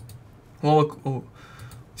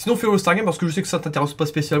 Sinon, on fait All-Star Game parce que je sais que ça t'intéresse pas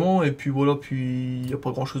spécialement. Et puis voilà, puis il n'y a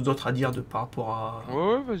pas grand-chose d'autre à dire par rapport à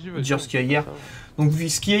vas-y, dire ce qu'il y a hier. Donc,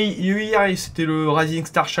 ce qu'il y a eu hier, c'était le Rising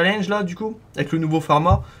Star Challenge, là, du coup, avec le nouveau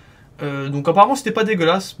format. Donc, apparemment, c'était pas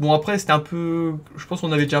dégueulasse. Bon, après, c'était un peu... Je pense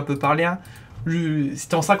qu'on avait déjà un peu parlé, hein.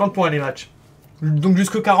 C'était en 50 points les matchs. Donc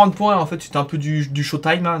jusque 40 points, en fait, c'était un peu du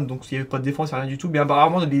showtime, hein, donc il n'y avait pas de défense, rien du tout. Mais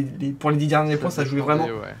apparemment, pour les 10 derniers points, ça jouait vraiment.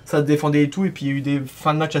 Ouais. Ça défendait et tout, et puis il y a eu des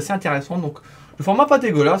fins de match assez intéressantes. Donc le format pas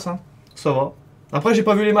dégueulasse, hein, ça va. Après, j'ai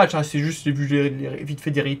pas vu les matchs, hein, c'est juste j'ai vu vite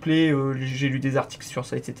fait des replays, j'ai lu des articles sur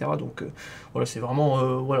ça, etc. Donc voilà, c'est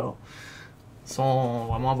vraiment. Voilà. Sans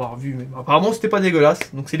vraiment avoir vu. Mais apparemment, c'était pas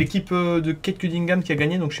dégueulasse. Donc c'est l'équipe de Kate Cunningham qui a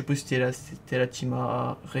gagné. Donc je sais pas si c'était la team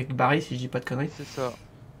à Rick Barry, si je dis pas de conneries. C'est ça.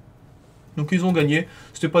 Donc ils ont gagné.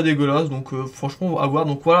 C'était pas dégueulasse. Donc franchement, à voir.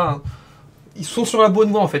 Donc voilà. Hein. Ils sont sur la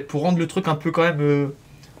bonne voie en fait. Pour rendre le truc un peu quand même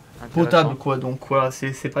potable quoi. Donc voilà,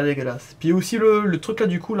 c'est pas dégueulasse. Puis aussi le truc là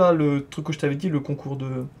du coup, là, le truc que je t'avais dit, le concours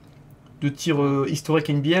de tir historique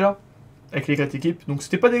NBA là. Avec les 4 équipes. Donc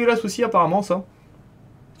c'était pas dégueulasse aussi apparemment ça.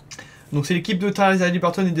 Donc c'est l'équipe de Tyrese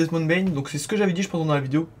Haliburton et Desmond Bain. Donc c'est ce que j'avais dit je pense dans la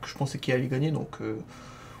vidéo, que je pensais qu'il allait gagner. Donc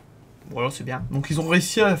voilà, c'est bien. Donc ils ont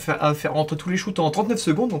réussi à faire rentrer tous les shoots en 39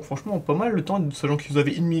 secondes. Donc franchement pas mal le temps, sachant qu'ils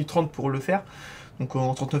avaient 1 minute 30 pour le faire. Donc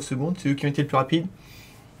en 39 secondes, c'est eux qui ont été le plus rapide.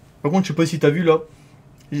 Par contre je sais pas si t'as vu là.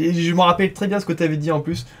 Je me rappelle très bien ce que t'avais dit en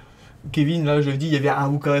plus. Kevin, là j'avais dit il y avait un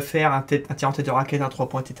hook à faire, un tir en tête de raquette, un 3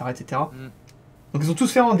 points, etc. Donc ils ont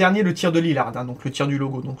tous fait en dernier le tir de Lillard, hein, donc le tir du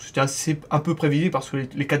logo. Donc c'était un peu prévisible parce que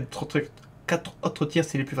les 4 autres tirs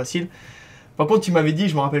c'est les plus faciles. Par contre il m'avait dit,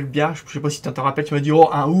 je me rappelle bien, je sais pas si tu te rappelles, tu m'as dit oh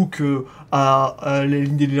un hook à la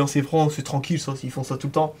ligne des lancers francs, c'est tranquille ça, ils font ça tout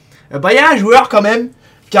le temps. Bah il y a un joueur quand même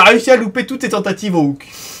qui a réussi à louper toutes tes tentatives au hook.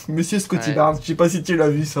 Monsieur Scotty Barnes, je sais pas si tu l'as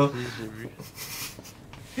vu ça. Oui,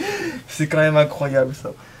 j'ai vu. C'est quand même incroyable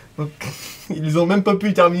ça. Donc ils ont même pas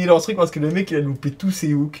pu terminer leur truc parce que le mec il a loupé tous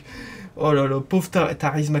ses hooks. Oh là là, pauvre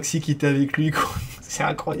Tyrese Maxey qui était avec lui, c'est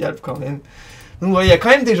incroyable quand même. Donc il y a quand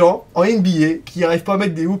même des gens en NBA qui n'arrivent pas à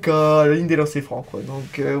mettre des hooks à la ligne des lancers francs, quoi.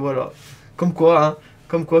 Donc voilà. Comme quoi,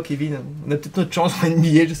 Kevin, on a peut-être notre chance en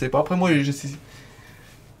NBA, je sais pas. Après moi, je sais.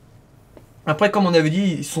 Après, comme on avait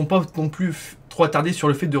dit, ils sont pas non plus trop attardés sur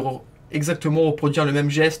le fait de exactement reproduire le même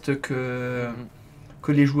geste que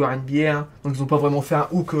les joueurs NBA. Hein. Donc ils n'ont pas vraiment fait un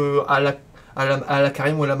hook à la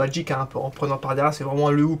Karim ou à la Magic, hein, un peu, en prenant par derrière. C'est vraiment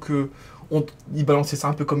le hook, il balançait ça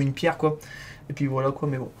un peu comme une pierre, quoi. Et puis voilà, quoi,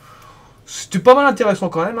 mais bon. C'était pas mal intéressant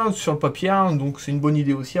quand même, hein, sur le papier, hein, donc c'est une bonne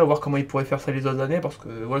idée aussi, à voir comment ils pourraient faire ça les autres années, parce que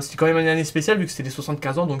voilà, c'était quand même une année spéciale, vu que c'était les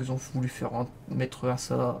 75 ans, donc ils ont voulu mettre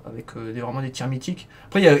ça avec vraiment des tirs mythiques.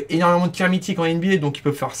 Après, il y a énormément de tirs mythiques en NBA, donc ils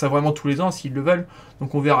peuvent faire ça vraiment tous les ans s'ils le veulent,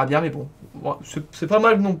 donc on verra bien, mais bon, voilà, c'est pas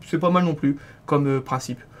mal non plus, comme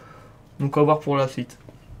principe. Donc à voir pour la suite.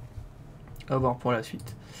 À voir pour la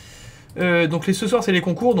suite. Donc ce soir, c'est les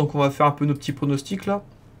concours, donc on va faire un peu nos petits pronostics, là.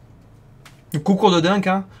 Le concours de dunk,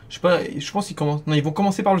 hein. Je sais pas, je pense qu'ils commencent. Non, ils vont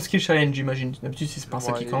commencer par le skill challenge, j'imagine. D'habitude, c'est par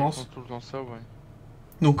ça qu'ils commencent. Ils sont tous dans ça, ouais.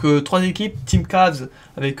 Donc, 3 équipes. Team Cavs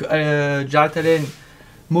avec Jarrett Allen,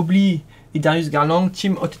 Mobley et Darius Garland.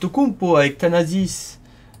 Team Antetokounmpo avec Thanasis,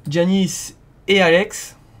 Giannis et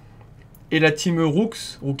Alex. Et la team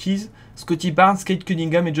Rookies, Scotty Barnes, Kate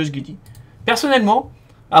Cunningham et Josh Giddey. Personnellement,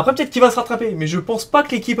 après peut-être qu'il va se rattraper, mais je pense pas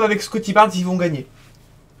que l'équipe avec Scotty Barnes, ils vont gagner.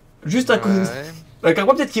 Juste à cause. Après,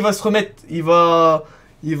 peut-être qu'il va se remettre, il va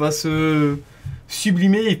se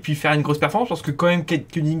sublimer et puis faire une grosse performance, parce que quand même Kate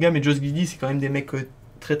Cunningham et Josh Giddey, c'est quand même des mecs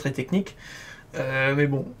très très techniques. Mais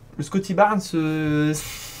bon, le Scotty Barnes,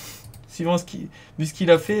 suivant vu ce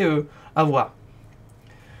qu'il a fait, à voir.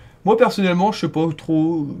 Moi personnellement, je sais pas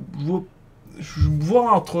trop, je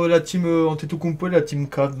vois entre la team Antetokounmpo et la team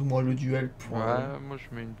Cavs, moi le duel. Ouais, moi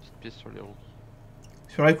je mets une petite pièce sur les rookies.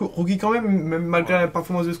 Sur les rookies quand même malgré la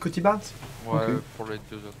performance de Scotty Barnes. Ouais, okay. Pour les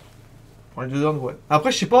deux autres. Pour les deux autres, ouais.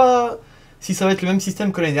 Après, je sais pas si ça va être le même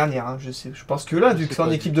système que l'année dernière. Hein. Je pense que là, vu que c'est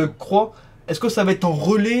en équipe de croix, est-ce que ça va être en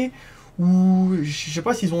relais ou je sais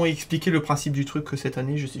pas s'ils ont expliqué le principe du truc cette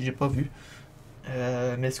année. J'ai pas vu.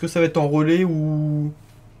 Mais est-ce que ça va être en relais ou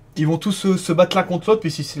ils vont tous se battre l'un contre l'autre,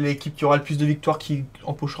 puis si c'est l'équipe qui aura le plus de victoires qui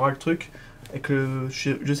empochera le truc.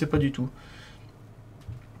 Je sais pas du tout.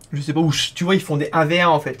 Je sais pas où. Tu vois, ils font des 1v1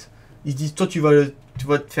 en fait. Ils se disent, toi, tu vas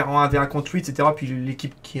te faire un 1v1 contre lui, etc. Puis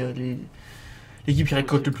l'équipe qui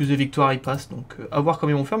récolte le plus de victoires, il passe. Donc, à voir comment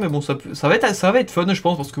ils vont faire. Mais bon, ça va être fun, je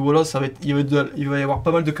pense, parce que voilà, il va y avoir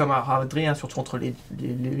pas mal de camaraderie, hein, surtout entre les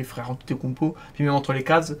frères Antetokounmpo, puis même entre les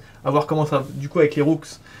Cavs. À voir comment ça, du coup, avec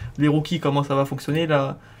les rookies, comment ça va fonctionner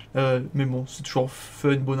là. Mais bon, c'est toujours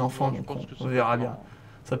fun, bon enfant, donc on verra bien.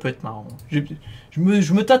 Ça peut être marrant.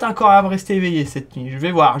 Je me tâte encore à me rester éveillé cette nuit. Je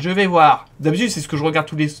vais voir. D'habitude, c'est ce que je regarde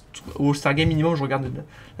au All-Star Game minimum, je regarde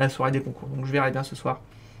la soirée des concours. Donc je verrai bien ce soir.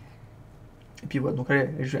 Et puis voilà, donc allez,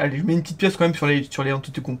 je mets une petite pièce quand même sur les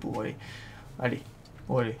Antetokounmpo. Allez.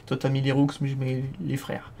 Toi t'as mis les Rooks, mais je mets les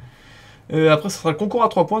frères. Après, ça sera le concours à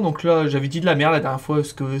 3 points. Donc là, j'avais dit de la merde la dernière fois.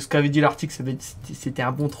 Ce qu'avait dit l'article, c'était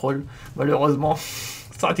un bon troll. Malheureusement,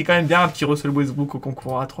 ça aurait été quand même bien un petit Russell Westbrook au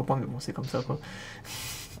concours à 3 points. Mais bon, c'est comme ça quoi.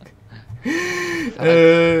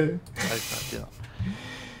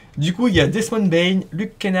 Du coup, il y a Desmond Bain,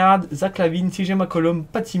 Luke Kennard, Zach LaVine, CJ McCollum,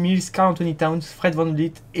 Patty Mills, Karl Anthony Towns, Fred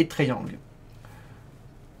VanVleet et Trae Young.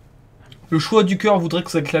 Le choix du cœur voudrait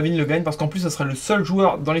que Zach LaVine le gagne parce qu'en plus, ça sera le seul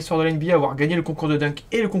joueur dans l'histoire de l'NBA à avoir gagné le concours de dunk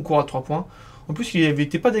et le concours à 3 points. En plus, il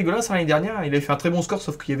n'était pas dégueulasse l'année dernière. Il avait fait un très bon score,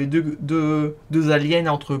 sauf qu'il y avait deux aliens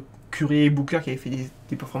entre Curry et Booker qui avaient fait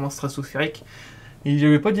des performances stratosphériques. Et il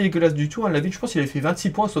n'avait pas dégueulasse du tout. Hein. LaVine, je pense qu'il avait fait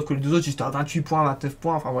 26 points, sauf que les deux autres, ils étaient à 28 points, 29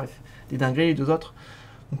 points. Enfin bref, des dingueries les deux autres.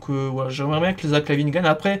 Donc voilà, j'aimerais bien que Zach LaVine gagne.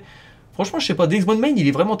 Après, franchement, je sais pas, Desmond Bain, il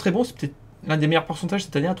est vraiment très bon. C'est peut-être l'un des meilleurs pourcentages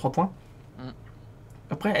cette année à 3 points.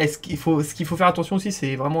 Après, ce qu'il faut faire attention aussi,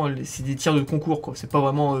 c'est vraiment des tirs de concours, quoi. C'est pas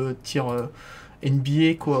vraiment tir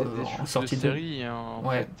NBA, quoi, en sortie de série.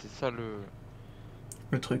 Ouais. C'est ça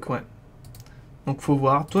le truc, ouais. Donc faut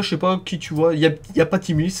voir. Toi, je sais pas qui tu vois. Il y a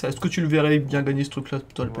Patty Mills. Est-ce que tu le verrais bien gagner ce truc-là,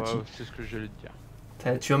 toi, le Patty? C'est ce que j'allais te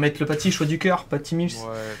dire. Tu vas mettre le Patty, choix du cœur, Patty Mills.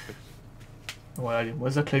 Ouais, Patty. Ouais, allez, moi,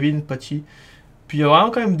 Zach LaVine, Patty. Puis il y a vraiment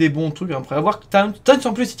quand même des bons trucs. Après, à voir Towns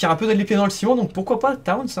en plus, il tire un peu de l'épée dans le ciment, donc pourquoi pas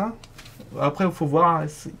Towns, hein. Après, il faut voir.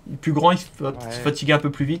 Il est plus grand, il va se fatiguer un peu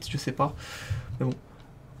plus vite, je sais pas. Mais bon.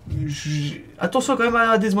 Attention quand même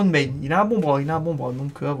à Desmond Bain. Il a un bon bras,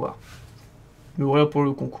 donc à voir. Mais voilà pour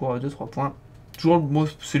le concours 2-3 points. Toujours, moi,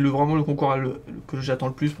 c'est vraiment le concours que j'attends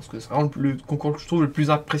le plus, parce que c'est vraiment le concours que je trouve le plus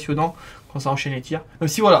impressionnant quand ça enchaîne les tirs. Même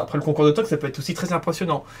si voilà, après le concours de toc, ça peut être aussi très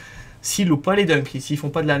impressionnant. S'ils louent pas les dunks, s'ils font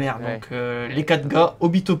pas de la merde. Ouais. Donc les 4 gars,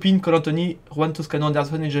 Obi Toppin, Cole Anthony, Juan Toscano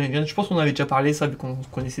Anderson et Johnny Green. Je pense qu'on avait déjà parlé ça, vu qu'on se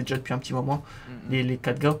connaissait déjà depuis un petit moment, les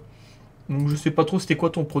 4 gars. Donc je sais pas trop, c'était quoi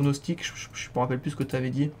ton pronostic? Je me rappelle plus ce que tu avais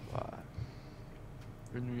dit.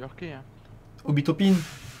 Le New Yorkais, hein. Obi Toppin.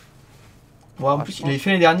 Ouais, en plus, il l'avait fait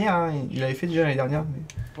l'année dernière, hein. Il l'avait fait déjà l'année dernière. Mais...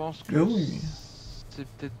 Je pense que c'est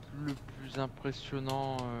peut-être le plus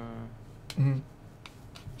impressionnant. C'est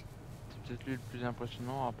peut-être lui le plus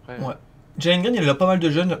impressionnant après. Ouais. Jalen Green, il a pas mal de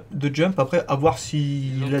jump. Après, à voir si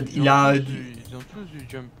Ils ont, il a ils ont tous du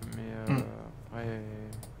jump, mais après,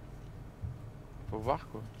 faut voir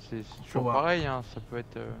quoi. C'est faut toujours voir. pareil, hein, ça peut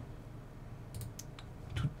être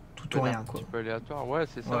Tout ou rien, un quoi. petit peu aléatoire. Ouais,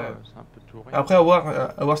 c'est ça, Ouais. c'est un peu tout ou rien. Après, à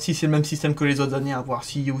voir si c'est le même système que les autres années, à voir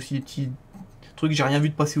s'il y a aussi des petits trucs. J'ai rien vu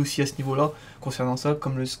de passer aussi à ce niveau-là, concernant ça,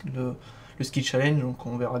 comme le skill challenge, donc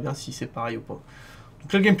on verra bien si c'est pareil ou pas.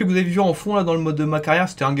 Donc là, le gameplay que vous avez vu en fond, là, dans le mode de ma carrière,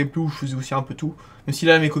 c'était un gameplay où je faisais aussi un peu tout. Même si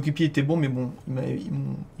là, mes coéquipiers étaient bons, mais bon,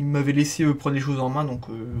 ils m'avaient laissé prendre les choses en main, donc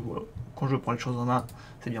voilà. Quand je prends les choses en main,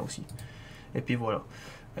 c'est bien aussi. Et puis voilà.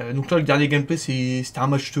 Donc là, le dernier gameplay, c'était un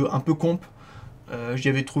match un peu comp. J'y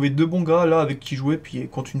avais trouvé deux bons gars là avec qui jouer, puis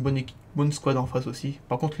contre une bonne squad en face aussi.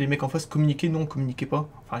 Par contre, les mecs en face communiquaient, non, on communiquait pas.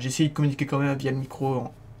 Enfin, j'ai essayé de communiquer quand même via le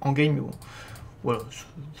micro en game, mais bon, voilà,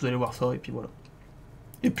 vous allez voir ça, et puis voilà.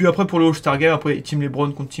 Et puis après, pour le All-Star Game, après Team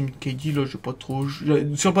LeBron contre Team KD, là, j'ai pas trop.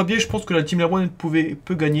 Sur le papier, je pense que la Team LeBron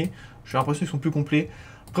peut gagner. J'ai l'impression qu'ils sont plus complets.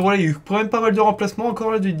 Après, voilà, il y a eu quand même pas mal de remplacements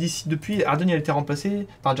encore là depuis. Harden, il a été remplacé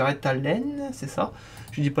par Jared Allen, c'est ça.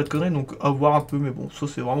 Je dis pas de conneries, donc à voir un peu, mais bon, ça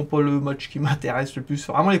c'est vraiment pas le match qui m'intéresse le plus.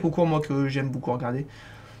 C'est vraiment les concours, moi, que j'aime beaucoup regarder.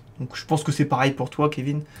 Donc je pense que c'est pareil pour toi,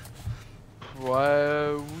 Kevin.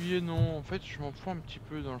 Ouais, oui et non. En fait, je m'en fous un petit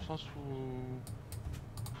peu dans le sens où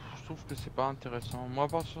je trouve que c'est pas intéressant. Moi, à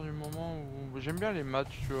partir du moment où j'aime bien les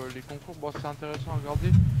matchs, les concours, bon, c'est intéressant à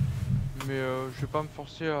regarder, mais je vais pas me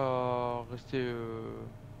forcer à rester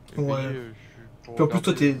éveillé Ouais. pour Puis en plus,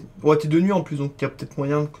 toi, regarder. t'es de nuit en plus, donc il y a peut-être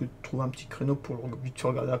moyen que de trouver un petit créneau pour vite fait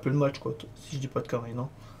regarder un peu le match, quoi. Si je dis pas de conneries, non?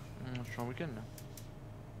 Je suis en week-end là.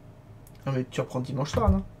 Ah, mais tu reprends dimanche soir,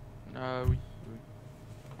 non? Ah oui.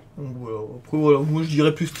 Donc voilà. Après, voilà, moi je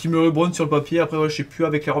dirais plus Team LeBron sur le papier. Après, voilà, je sais plus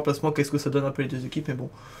avec les remplacements qu'est-ce que ça donne un peu les deux équipes, mais bon.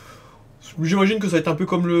 J'imagine que ça va être un peu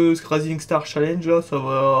comme le Rising Star Challenge, là, ça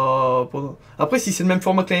va. Après, si c'est le même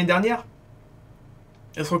format que l'année dernière,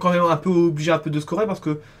 elles seront quand même un peu obligées un peu de scorer parce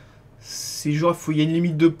que c'est genre, il y a une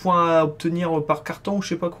limite de points à obtenir par carton ou je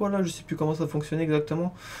sais pas quoi, là, je sais plus comment ça fonctionnait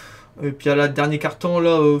exactement. Et puis à la dernier carton,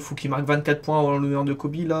 là, faut qu'il marque 24 points en l'honneur de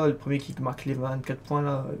Kobe, là, le premier qui marque les 24 points,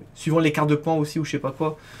 là, suivant les cartes de points aussi ou je sais pas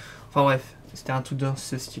quoi. Enfin bref, c'était un truc de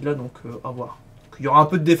ce style-là, donc à voir. Donc, il y aura un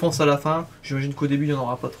peu de défense à la fin, j'imagine qu'au début il n'y en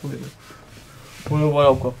aura pas trop, mais bon.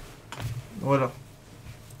 Voilà quoi. Voilà.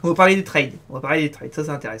 On va parler des trades. Ça c'est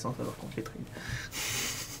intéressant, ça par contre, les trades.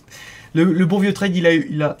 Le bon vieux trade, il a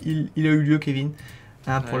eu lieu, Kevin.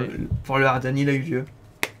 Hein, Ouais. pour le Harden, il a eu lieu.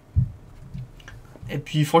 Et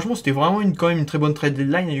puis franchement, c'était vraiment quand même une très bonne trade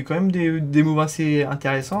deadline. Il y a eu quand même des moves assez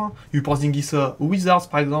intéressants. Il y a eu Porzingis aux Wizards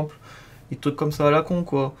par exemple. Des trucs comme ça à la con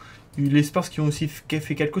quoi. Il y a eu les Spurs qui ont aussi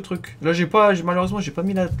fait quelques trucs. Là, malheureusement, j'ai pas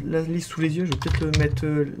mis la liste sous les yeux. Je vais peut-être mettre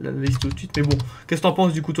la liste tout de suite. Mais bon, qu'est-ce que t'en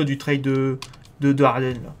penses du coup, toi, du trade de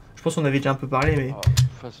Harden là? Je pense qu'on avait déjà un peu parlé, mais. De toute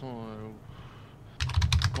façon,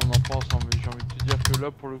 qu'on en pense, hein, mais j'ai envie de te dire que là,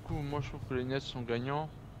 pour le coup, moi je trouve que les Nets sont gagnants.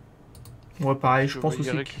 Ouais, pareil, je pense Ils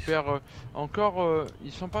aussi. récupèrent encore,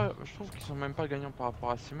 ils sont pas, je trouve qu'ils sont même pas gagnants par rapport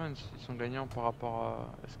à Simmons, ils sont gagnants par rapport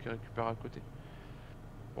à ce qu'ils récupèrent à côté.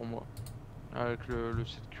 Pour moi. Avec le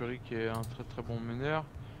Seth Curry qui est un très très bon meneur.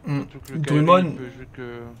 Surtout que le Kyrie Drummond, peut jouer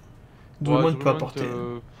que. Drummond peut apporter.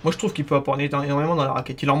 Moi, je trouve qu'il peut apporter énormément dans la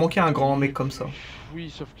raquette. Il leur manquait un grand mec comme ça. Oui,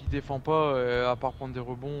 sauf qu'il défend pas, à part prendre des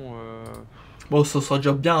rebonds. Bon, ça sera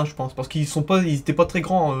déjà bien, je pense, parce qu'ils étaient pas très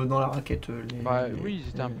grands dans la raquette. Oui, ils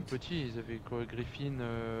étaient un peu petits. Ils avaient quoi, Griffin,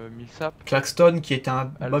 Millsap. Claxton qui était un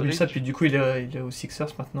bas Aldridge. Millsap, et du coup il est aux Sixers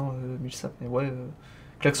maintenant, Millsap. Mais ouais,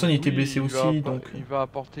 Claxton il était blessé aussi, donc. Il va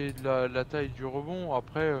apporter de la taille du rebond.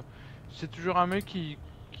 Après, c'est toujours un mec qui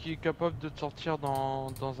est capable de te sortir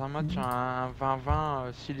dans un match un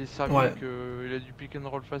 20-20 s'il est servi, qu'il a du pick and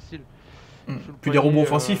roll facile. Puis les rebonds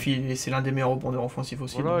offensifs, c'est l'un des meilleurs rebondeurs offensifs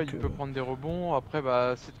aussi. Voilà, donc, il peut prendre des rebonds. Après,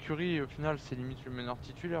 Seth Curry, au final, c'est limite le meneur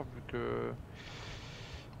titulaire vu que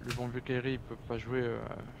le bon vieux Kyrie il peut pas jouer.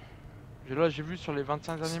 Là, j'ai vu sur les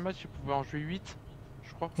 25 derniers matchs, il pouvait en jouer 8,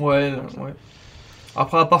 je crois. Ouais.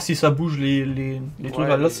 Après, à part si ça bouge les trucs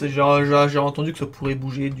là, j'ai entendu que ça pourrait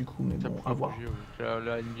bouger du coup, mais bon, à voir. Bouger, ouais.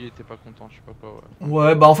 La NBA était pas content, je sais pas quoi.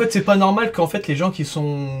 Ouais, bah en fait, c'est pas normal qu'en fait les gens qui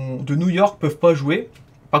sont de New York peuvent pas jouer.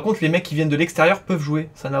 Par contre, les mecs qui viennent de l'extérieur peuvent jouer.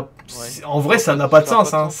 En vrai, ça n'a pas de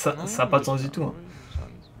sens, hein. Ça n'a pas de sens du tout. Hein.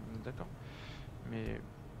 Oui, d'accord. Mais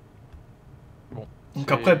bon. Donc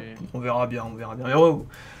après, on verra bien. Mais ouais,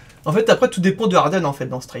 en fait, après, tout dépend de Harden en fait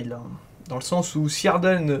dans ce trade là. Dans le sens où si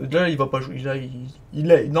Harden, là, il va pas jouer.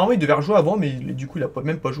 Normalement, il devait rejouer avant, mais du coup, il a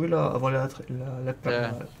même pas joué là avant la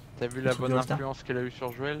T'as vu la bonne influence qu'elle a eu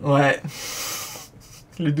sur Joel? Ouais.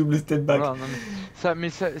 Le double step back. Voilà,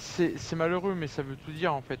 c'est malheureux, mais ça veut tout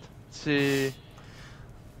dire en fait. C'est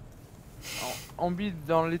Embiid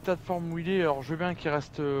dans l'état de forme où il est, alors je veux bien qu'il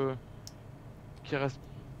reste 2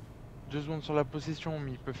 secondes sur la possession,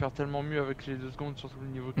 mais il peut faire tellement mieux avec les 2 secondes, surtout le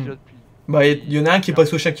niveau qu'il a depuis. Bah, il y en a un qui est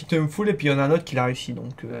passé au Shakitum Full et puis il y en a un autre qui l'a réussi.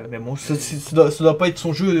 Donc, mais bon, ça doit pas être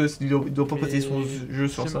son jeu, il doit pas passer son jeu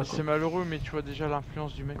sur ça. C'est malheureux, mais tu vois déjà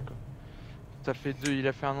l'influence du mec. Quoi. Ça fait il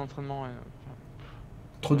a fait un entraînement.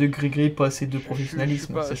 Trop de gris-gris, pas assez de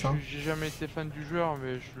professionnalisme, c'est ça. J'ai jamais été fan du joueur,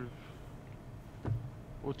 mais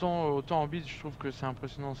autant en bid, je trouve que c'est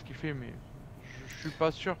impressionnant ce qu'il fait, mais je suis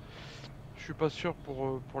pas sûr. Je suis pas sûr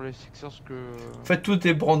pour les Sixers que. En fait, tout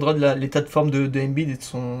dépendra de l'état de forme de Embiid et de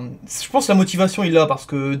son. Je pense que la motivation il a parce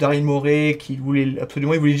que Daryl Morey, il voulait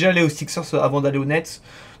déjà aller aux Sixers avant d'aller aux Nets.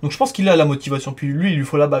 Donc je pense qu'il a la motivation. Puis lui, il lui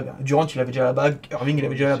faut la bague. Durant, il avait déjà la bague. Irving, il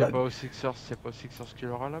avait déjà la bague. C'est pas aux Sixers qu'il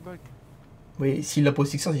aura la bague. Oui, s'il l'a pas aux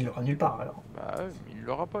Sixers, il l'aura nulle part alors. Bah ouais, mais il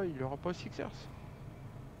l'aura pas aux Sixers.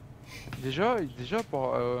 Déjà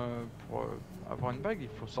pour avoir une bague, il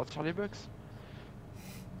faut sortir les Bucks.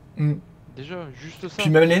 Déjà, juste ça. Puis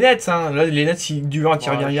même les Nets, hein. Là, les Nets, si Durant il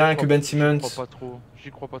revient rien, que Ben Simmons. J'y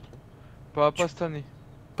crois pas trop. Pas cette année.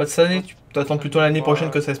 Pas de cette année, tu t'attends plutôt l'année prochaine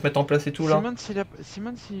que ça se mette en place et tout là.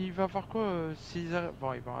 Simmons, il va avoir quoi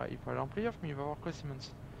Bon, il va aller en playoff, mais il va avoir quoi Simmons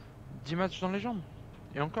 10 matchs dans les jambes.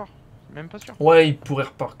 Et encore, même pas sûr. Ouais, il pourrait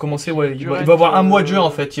recommencer, ouais. Il va avoir un mois de jeu en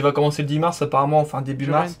fait. Il va commencer le 10 mars apparemment, enfin début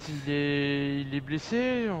mars. Il est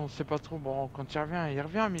blessé, on sait pas trop. Bon, quand il revient, mais il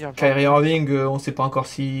revient. Kyrie Irving, on sait pas encore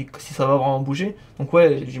si ça va vraiment bouger. Donc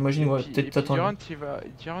ouais, j'imagine, ouais, peut-être t'attendre.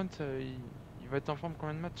 Durant, il va être en forme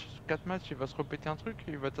combien de matchs 4 matchs, il va se répéter un truc,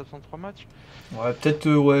 il va t'attendre 3 matchs. Ouais, peut-être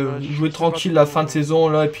jouer tranquille la fin de saison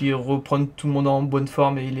là et puis reprendre tout le monde en bonne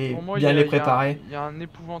forme et bien les préparer. Il y a un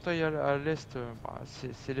épouvantail à l'Est,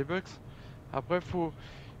 c'est les Bucks. Après, il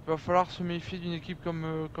va falloir se méfier d'une équipe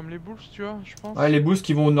comme les Bulls, tu vois, je pense. Ouais, les Bulls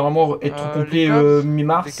qui vont normalement être complets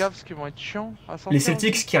mi-mars. Les Cavs qui vont être chiants à sortir. Les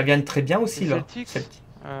Celtics aussi. Qui reviennent très bien aussi là. Celtics.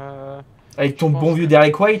 Avec ton bon vieux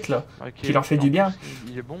Derek White là, qui leur fait du bien.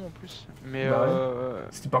 Il est bon en plus. Mais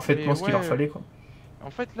c'était parfaitement ce qu'il leur fallait quoi.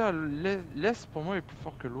 En fait là, l'Est pour moi est plus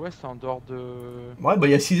fort que l'Ouest en dehors de. Ouais, bah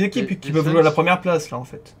il y a 6 équipes qui peuvent jouer à la première place là en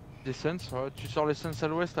fait. Des Suns, tu sors les Suns à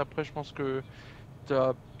l'Ouest, après je pense que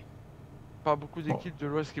t'as pas beaucoup d'équipes de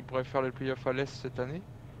l'Ouest qui pourraient faire les playoffs à l'Est cette année.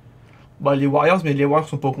 Bah les Warriors, mais les Warriors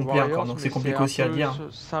sont pas au complet encore, donc c'est compliqué aussi à dire.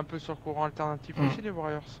 C'est un peu sur courant alternatif aussi les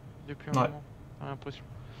Warriors, depuis un moment, j'ai l'impression.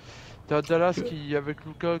 T'as Dallas qui, avec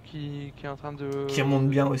Luka qui est en train de... Qui remonte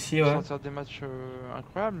bien aussi, sortir des matchs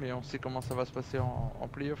incroyables, mais on sait comment ça va se passer en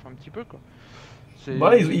playoff un petit peu quoi.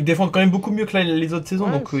 Bah, ils défendent quand même beaucoup mieux que les autres saisons,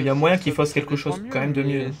 donc il y a moyen qu'ils fassent quelque chose quand même de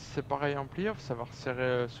mieux. C'est pareil en playoff, ça va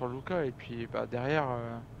resserrer sur Luka et puis bah, derrière...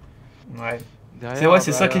 Ouais. C'est vrai,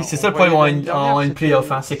 c'est ça le problème en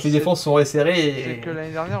playoff, c'est que les défenses sont resserrées. C'est que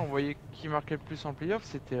l'année dernière, on voyait qui marquait le plus en playoff,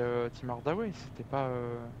 c'était Tim Hardaway, c'était pas...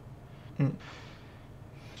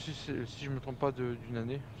 Si je me trompe pas d'une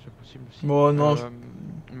année, c'est possible aussi. Bon, non.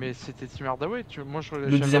 Mais c'était Tim Hardaway. Moi,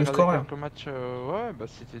 le deuxième scoreur. Quelques matchs, ouais, bah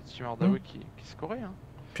c'était Tim Hardaway qui scorait. Hein.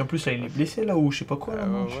 Puis en plus, là, il est blessé là ou je sais pas quoi.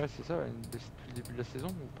 Ouais, c'est ça, depuis le début de la saison,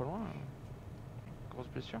 ou pas loin. Grosse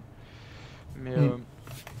blessure.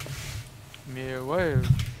 Mais ouais, je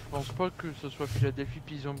pense pas que ce soit Philadelphie,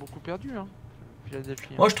 puis ils ont beaucoup perdu. Hein.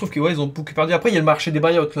 Philadelphie. Moi, je trouve qu'ils ont beaucoup perdu. Après, il y a le marché des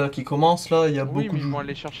buyouts là qui commence là. Il y a beaucoup mais de. Ils vont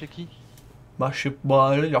aller chercher qui? Bah, je sais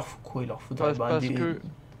pas, il leur faut quoi? Il leur faudrait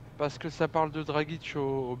parce que ça parle de Dragic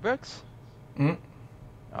aux Bucks.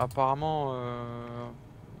 Apparemment,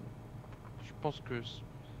 je pense que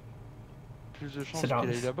plus de chances qu'il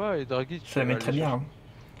aille là-bas et Dragic. Ça la met très bien.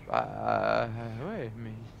 Bah, ouais,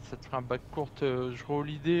 mais ça te ferait un backcourt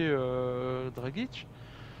Holiday Dragic.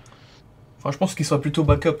 Enfin, je pense qu'il soit plutôt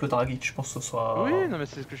backup le Dragic. Je pense que ce soit. Oui, non, mais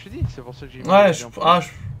c'est ce que je te dis. C'est pour ça que j'ai.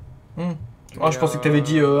 Ouais, je pensais que tu avais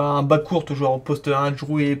dit un bas court, genre poste 1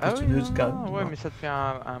 Drew et poste 2 Scan. Ouais, mais ça te fait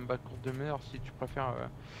un bas court de meneur si tu préfères.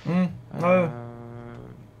 Bien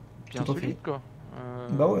solide quoi.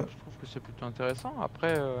 Bah ouais. Je trouve que c'est plutôt intéressant.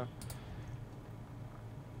 Après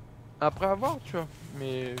à voir, tu vois.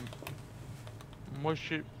 Mais moi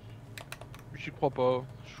j'y crois pas.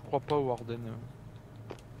 Je crois pas au Harden.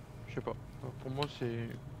 Je sais pas. Pour moi c'est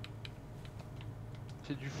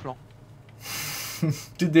du flan.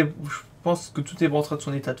 Je pense que tout dépendra de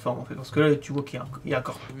son état de forme en fait, parce que là tu vois qu'il y a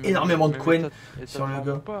encore énormément de coins sur le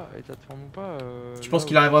gars. État de forme ou pas, tu penses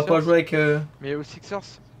qu'il arrivera pas à jouer avec Mais aux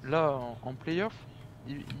Sixers, là en playoff,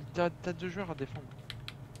 t'as 2 joueurs à défendre.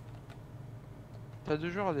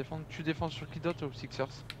 Tu défends sur qui d'autre aux Sixers?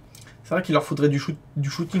 C'est vrai qu'il leur faudrait du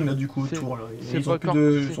shooting là du coup autour là. Ils ont plus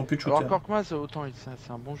de shooter. Alors Korkmaz, autant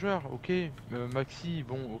c'est un bon joueur, ok. Maxi,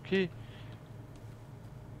 bon, ok.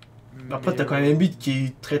 Après, t'as quand même un bid qui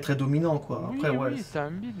est très très dominant, quoi. Oui, Après, ouais. oui, t'as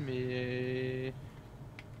un bid, mais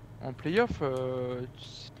en playoff,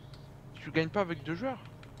 tu gagnes pas avec deux joueurs.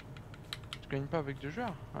 Tu gagnes pas avec deux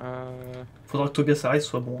joueurs. Faudra que Tobias Harris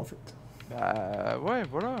soit bon, en fait. Bah ouais,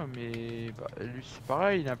 voilà, mais bah, lui c'est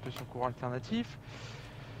pareil, il a un peu son cours alternatif.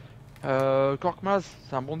 Korkmaz,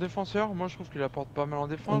 c'est un bon défenseur, moi je trouve qu'il apporte pas mal en En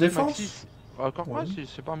défense. défense? Maxis, Korkmaz, Ouais.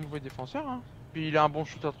 c'est pas un mauvais défenseur, hein. Puis il a un bon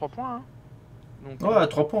shoot à 3 points, hein. Donc Ouais, à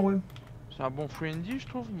 3 points, ouais. c'est un bon free and D, je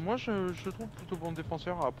trouve. Moi je le trouve plutôt bon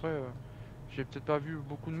défenseur. Après, j'ai peut-être pas vu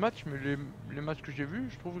beaucoup de matchs, mais les matchs que j'ai vus,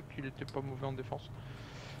 je trouve qu'il était pas mauvais en défense.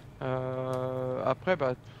 Après,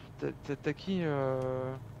 bah, t'as qui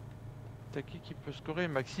qui peut scorer?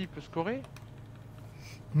 Maxi peut scorer?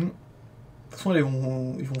 De toute façon, là, ils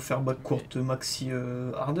vont faire backcourt Maxi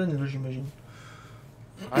Harden, là, j'imagine.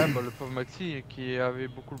 Ouais, bah le pauvre Maxi qui avait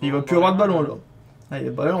beaucoup le Il ballon va plus dans avoir les de mains, ballon,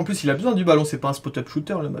 là. Ah, en plus, il a besoin du ballon, c'est pas un spot-up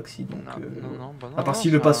shooter, le Maxi. Donc, Non, bah à part non,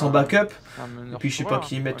 s'il le passe en backup, c'est un et meneur puis je sais pas scoreur,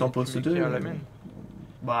 qui mettent en avec poste qui 2. à la main.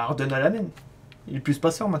 Bah, Harden à la main. Il est plus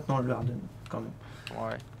passeur maintenant, le Harden, quand même.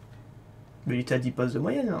 Ouais. Mais il était à 10 passes de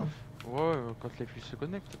moyenne, là. Ouais, quand les fils se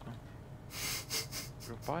connectent, quoi.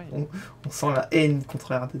 Toujours pareil. On sent la haine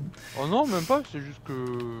contre Harden. Oh non, même pas, c'est juste que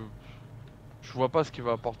je vois pas ce qu'il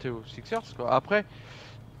va apporter aux Sixers, quoi. Après,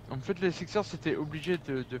 en fait, les Sixers étaient obligés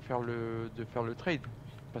de faire le trade.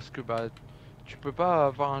 Parce que bah, tu peux pas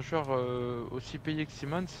avoir un joueur aussi payé que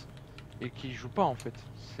Simmons et qui joue pas en fait.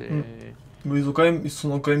 C'est. Mais ils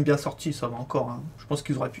sont quand même bien sortis, ça va encore. Hein. Je pense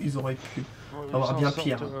qu'ils auraient pu avoir bien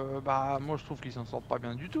pire. Bah, moi je trouve qu'ils s'en sortent pas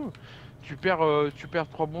bien du tout. Tu perds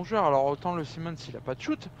 3 bons joueurs. Alors autant le Simmons il a pas de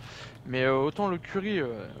shoot, mais autant le Curry,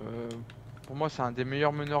 pour moi c'est un des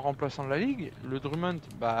meilleurs meneurs remplaçants de la ligue. Le Drummond,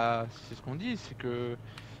 bah c'est ce qu'on dit, c'est que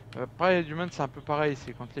après Drummond c'est un peu pareil,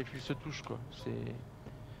 c'est quand les fils se touchent quoi.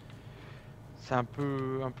 C'est un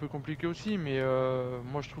peu compliqué aussi, mais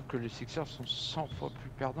moi je trouve que les Sixers sont 100 fois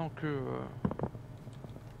plus perdants que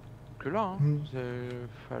là. Hein.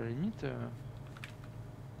 À la limite.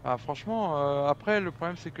 Ah, franchement, après le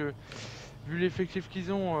problème c'est que vu l'effectif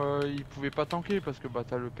qu'ils ont, ils pouvaient pas tanker parce que bah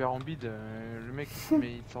t'as le père en bid, le mec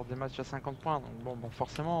il sort des matchs à 50 points, donc bon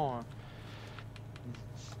forcément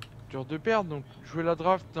c'est dur de perdre. Donc jouer la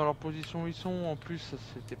draft dans leur position où ils sont, en plus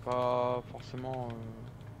c'était pas forcément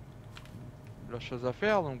la chose à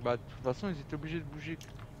faire, donc bah de toute façon ils étaient obligés de bouger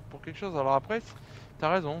pour quelque chose. Alors après t'as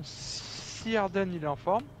raison, si Harden il est en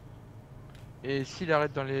forme et s'il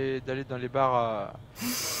arrête d'aller dans les bars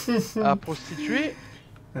à prostituer,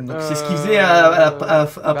 c'est ce qu'il faisait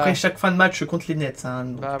après bah, chaque fin de match contre les Nets, hein,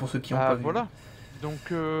 donc, pour ceux qui n'ont pas vu. Voilà,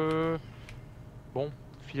 donc bon,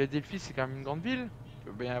 Philadelphie c'est quand même une grande ville, il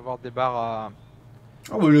peut bien y avoir des bars à...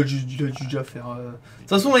 Oh bah il a dû déjà faire... De toute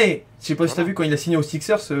façon, je sais pas si t'as vu quand il a signé aux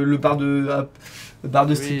Sixers, le bar de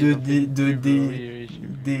style des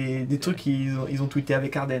trucs qu'ils ont tweeté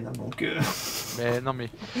avec Harden. Hein, donc, Mais non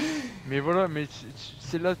mais voilà, mais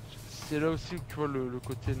c'est là aussi où tu vois le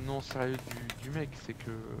côté non sérieux du mec, c'est que...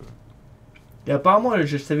 Et apparemment,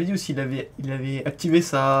 je t'avais dit aussi, il avait activé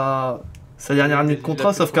sa dernière année de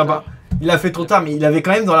contrat, sauf qu'il l'a fait trop tard, mais il avait quand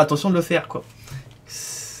même dans l'intention de le faire, quoi.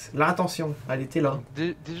 L'intention, elle était là.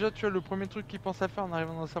 Déjà, tu vois, le premier truc qu'il pense à faire en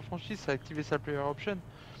arrivant dans sa franchise, c'est activer sa player option.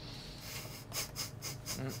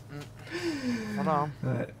 Voilà. Hein.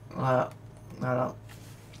 Ouais, voilà.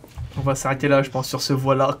 On va s'arrêter là, je pense, sur ce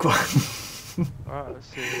voilà, quoi.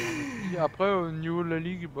 Après, au niveau de la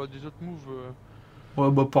ligue, bah, des autres moves...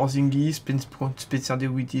 Ouais, bah, Porzingis, Spencer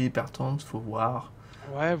Dinwiddie et Bertans, faut voir.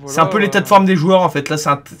 Ouais, voilà, c'est un peu l'état de forme des joueurs en fait. Là,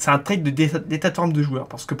 c'est un trade d'état de forme de joueurs.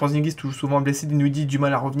 Parce que Porzingis toujours souvent blessé, Dinwiddie du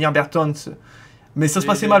mal à revenir. Bertans, mais ça se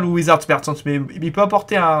passait mal aux Wizards, Bertans. Mais il peut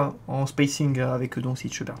apporter en spacing avec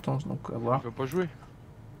Doncic, Bertans. Donc à voir. Il va pas jouer.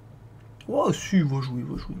 Oh, si, il va jouer.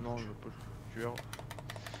 Non, il va pas jouer.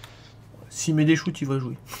 S'il met des shoots, il va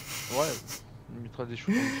jouer. Ouais, il mettra des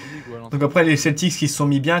shoots en ligue. Donc après, les Celtics qui se sont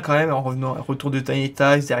mis bien quand même en revenant. Retour de Tiny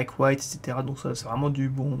Tice, Derek White, etc. Donc ça, c'est vraiment du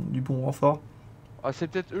bon renfort. Ah, c'est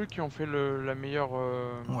peut-être eux qui ont fait la meilleure...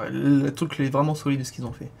 Ouais, le truc est vraiment solide ce qu'ils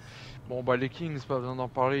ont fait. Bon, bah les Kings, pas besoin d'en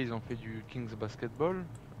parler, ils ont fait du Kings Basketball.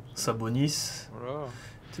 Sabonis, voilà.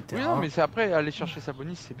 etc. Oui, non, mais c'est après, aller chercher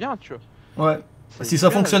Sabonis, c'est bien, tu vois. Ouais. Si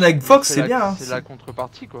ça fonctionne avec Fox, c'est bien. Hein, c'est la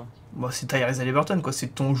contrepartie, quoi. Bah, c'est Tyrese Haliburton, quoi. C'est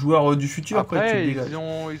ton joueur du futur, après, quoi. Tu le dégages.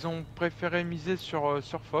 Ils ont préféré miser sur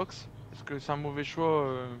Fox. Est-ce que c'est un mauvais choix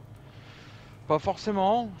Pas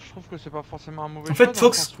forcément, je trouve que c'est pas forcément un mauvais choix. En fait,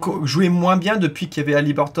 Fox jouait moins bien depuis qu'il y avait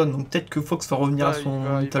Haliburton, donc peut-être que Fox va revenir à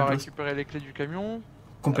son il va récupérer les clés du camion.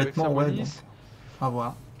 Complètement, ouais. Donc, à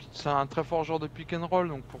voir. C'est un très fort joueur de pick and roll,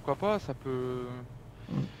 donc pourquoi pas, ça peut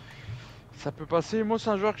passer. Moi,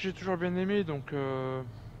 c'est un joueur que j'ai toujours bien aimé, donc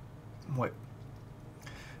Ouais.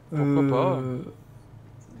 Pourquoi pas.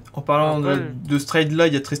 En parlant Après, de ce trade-là,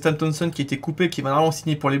 il y a Tristan Thompson qui a été coupé, qui va normalement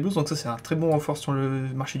signer pour les Blues. Donc ça, c'est un très bon renfort sur le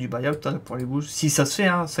marché du buyout hein, pour les Blues. Si ça se fait,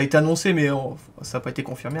 hein, ça a été annoncé, mais ça n'a pas été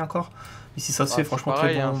confirmé encore. Mais si ça se fait, franchement,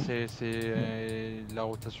 pareil, très bon. Hein, c'est la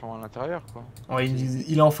rotation à l'intérieur, quoi. Ouais,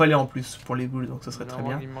 il en fallait en plus pour les Blues, donc ça serait très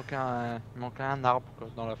bien. Il manquait un arbre quoi,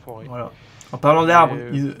 dans la forêt. Voilà. En parlant d'arbres,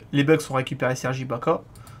 les Bucks ont récupéré Sergi Ibaka.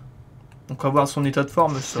 Donc, à voir son état de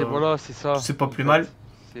forme, voilà, c'est ça. C'est pas plus mal.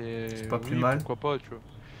 C'est pas plus mal. Pourquoi pas, tu vois.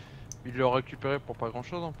 Ils l'ont récupéré pour pas grand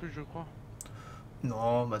chose en plus, je crois.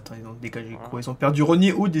 Non, mais attends, ils ont dégagé quoi? Ils ont perdu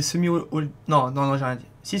Ronnie Hood et Semi. Non, j'ai rien dit.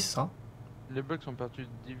 Si, c'est ça. Les Bucks ont perdu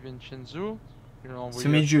DiVincenzo.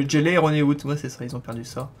 Semi Jelly et Ronnie Hood, ouais, c'est ça, ils ont perdu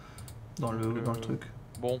ça. Dans le truc.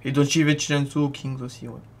 Bon. Et Donchi Vincenzo Kings aussi,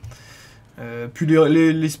 ouais. Puis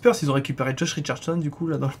les Spurs, ils ont récupéré Josh Richardson, du coup,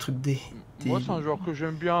 là, dans le truc des... Moi, c'est un joueur que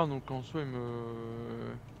j'aime bien, donc en soi, il me...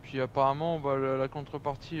 Puis apparemment, bah, la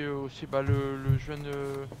contrepartie aussi, bah, le jeune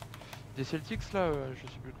des Celtics, là, je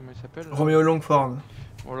sais plus comment il s'appelle. Romeo Longford.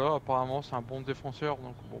 Voilà, apparemment, c'est un bon défenseur,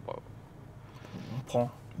 donc bon, bah... On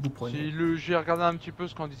prend, vous prenez. J'ai regardé un petit peu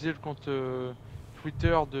ce qu'en disait le compte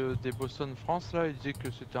Twitter des Boston France, là, il disait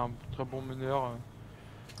que c'était un très bon meneur.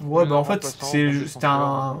 Ouais, bah en fait, c'était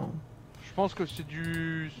un... Je pense que c'est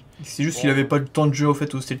du... C'est juste qu'il avait pas le temps de jeu au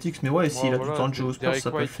fait aux Celtics, mais ouais, s'il a du temps de jeu aux Spurs,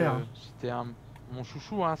 ça peut le faire. C'était mon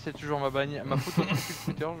chouchou, hein, c'est toujours ma photo de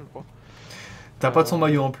Twitter, je crois. T'as pas de son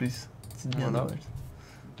maillot en plus, c'est bien dommage.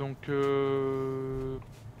 Donc,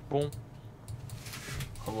 bon.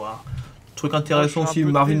 Au revoir. Truc intéressant aussi,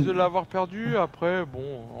 Marvin... de l'avoir perdu, après,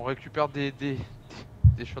 bon, on récupère des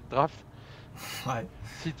choix de draft. Ouais.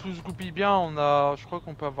 Si tout se goupille bien, je crois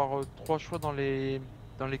qu'on peut avoir 3 choix dans les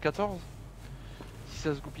 14. Si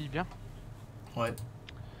ça se goupille bien. Ouais.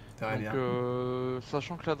 Donc,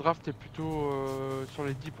 sachant que la draft est plutôt sur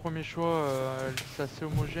les 10 premiers choix, c'est assez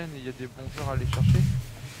homogène et il y a des bons joueurs à aller chercher.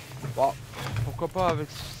 Bah, pourquoi pas avec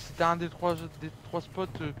si t'as un des trois spots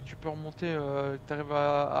que tu peux remonter, tu arrives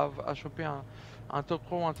à choper un top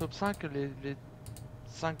 3 ou un top 5, les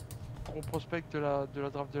 5 gros prospects de la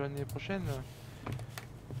draft de l'année prochaine,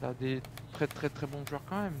 t'as des très bons joueurs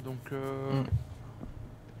quand même, donc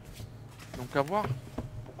donc à voir,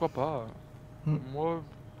 pourquoi pas. Moi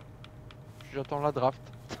j'attends la draft.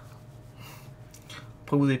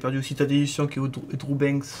 Après vous avez perdu aussi Tadeusz Young et Drew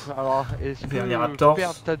Banks. Alors est-ce que les Raptors.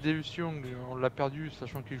 perdre Tadeusz Young, on l'a perdu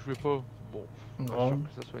sachant qu'il jouait pas, bon, pas sûr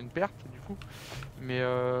que ça soit une perte du coup, mais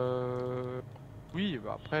oui,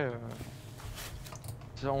 bah après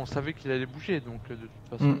on savait qu'il allait bouger, donc de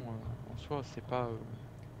toute façon en soi c'est pas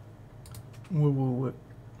ouais.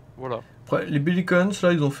 Voilà. Après, les Pelicans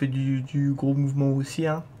là ils ont fait du gros mouvement aussi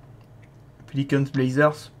hein. Pelicans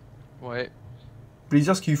Blazers. Ouais.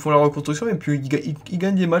 Blazers qui font la reconstruction et puis ils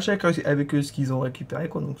gagnent des matchs avec ce qu'ils ont récupéré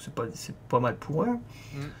quoi, donc c'est pas mal pour eux.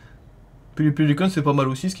 Puis les Pelicans c'est pas mal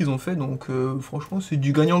aussi ce qu'ils ont fait, donc franchement c'est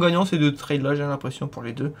du gagnant-gagnant ces deux trades là, j'ai l'impression pour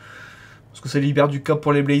les deux. Parce que ça libère du cap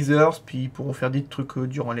pour les Blazers, puis ils pourront faire des trucs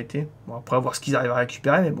durant l'été. Bon après voir ce qu'ils arrivent à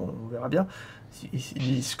récupérer, mais bon on verra bien.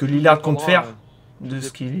 Ce que Lillard compte faire de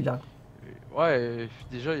ce qu'il est là. Ouais,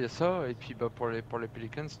 déjà il y a ça, et puis bah pour les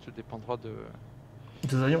Pelicans tout dépendra de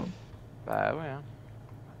Zion. Bah ouais hein.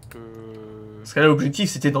 Parce que là l'objectif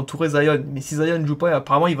c'était d'entourer Zion, mais si Zion ne joue pas,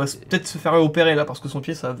 apparemment il va peut-être se faire opérer là parce que son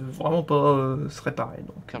pied ça veut vraiment pas se réparer.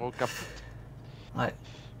 Donc ouais.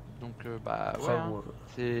 Donc bah ouais, hein.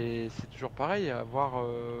 C'est toujours pareil, à voir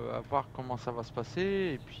comment ça va se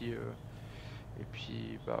passer, et puis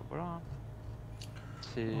bah voilà. Hein.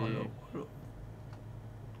 C'est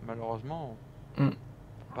malheureusement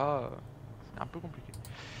pas c'est un peu compliqué.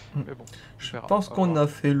 Mais bon, je pense qu'on a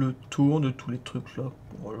fait le tour de tous les trucs là.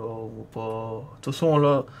 Voilà, on va pas. De toute façon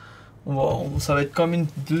là, ça va être quand même une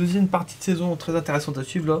deuxième partie de saison très intéressante à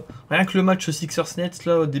suivre là. Rien que le match Sixers Nets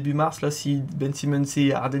là au début mars là, si Ben Simmons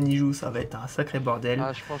et Harden y jouent, ça va être un sacré bordel.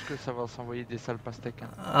 Ah, je pense que ça va s'envoyer des sales pastèques. Hein.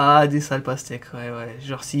 Ah, des sales pastèques, ouais.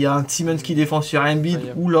 Genre s'il y a un Simmons qui défend sur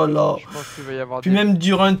Embiid, oulala. Je pense qu'il va y avoir. Puis même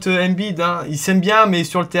Durant Embiid, hein, ils s'aiment bien, mais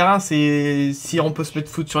sur le terrain, si on peut se mettre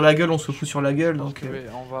foot sur la gueule, on se fout sur la gueule. Donc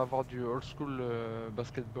on va avoir du old school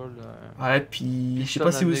basketball. Ouais, puis je sais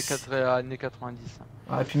pas si années 90. Hein.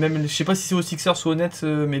 Ouais, puis même, je sais pas si c'est aux Sixers ou aux Nets,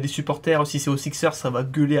 mais les supporters, si c'est aux Sixers, ça va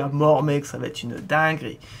gueuler à mort, mec, ça va être une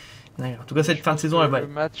dinguerie. En tout cas, cette fin de saison, elle va. Le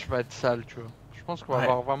match va être sale, tu vois. Je pense qu'on va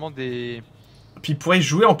avoir vraiment des. Puis ils pourraient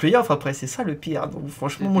jouer en playoff après, c'est ça le pire. Donc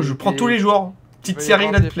franchement, moi je prends tous les jours. Petite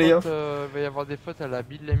série là de playoff. Il va y avoir des fautes à la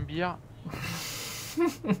Bill Lambier.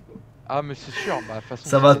 Ah, mais c'est sûr, bah, de toute façon.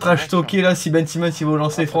 Ça va trash talker là, si Ben Simmons il va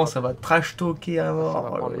lancer France, ça va trash talker à mort. Ça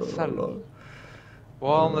va prendre les salles.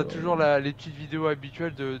 Bon, on a toujours les petites vidéos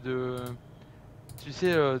habituelles tu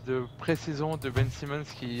sais, de pré-saison de Ben Simmons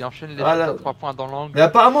qui enchaîne les Ah shots là. à 3 points dans l'angle. Mais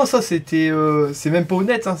apparemment, ça, c'était. C'est même pas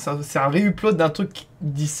honnête, hein, c'est un re-upload d'un truc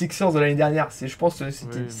des Sixers de l'année dernière. Je pense que Oui,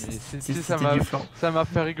 c'était mais c'était du flan. ça m'a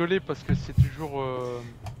fait rigoler parce que c'est toujours.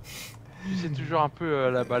 Tu sais, toujours un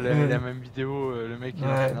peu la même vidéo, le mec il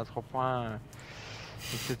enchaîne à 3 points,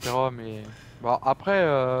 etc. Mais bon, après,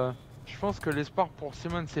 je pense que l'espoir pour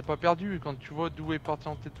Simon c'est pas perdu. Quand tu vois d'où est parti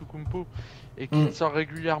Antetokounmpo et qu'il sort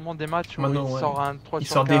régulièrement des matchs où Maintenant, il sort un 3 il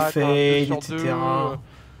sur sort des 4, un 2 sur fades, 2, etc.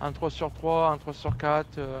 un 3 sur 3, un 3 sur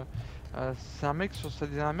 4. C'est un mec sur ses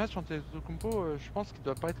derniers matchs Antetokounmpo, je pense qu'il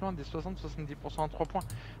doit pas être loin des 60-70% à 3 points.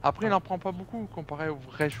 Après, il en prend pas beaucoup comparé aux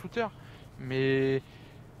vrais shooters, mais.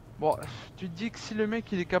 Bon, tu te dis que si le mec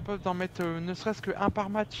il est capable d'en mettre ne serait-ce que un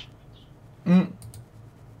par match,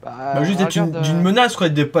 bah, juste d'être d'une menace, quoi,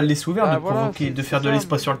 de pas le laisser ouvert, de voilà, provoquer, de faire de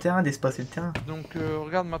l'espace sur le terrain, d'espacer le terrain. Donc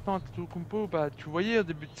regarde maintenant Antetokounmpo, bah tu voyais au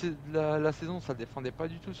début de la saison ça défendait pas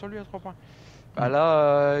du tout sur lui à 3 points. Bah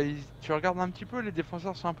là, tu regardes un petit peu, les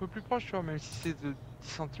défenseurs sont un peu plus proches, tu vois, même si c'est de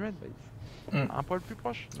 10 cm, bah, un poil plus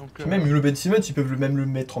proche. Donc, même le Ben Simmons, ils peuvent même le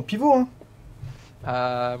mettre en pivot. Hein.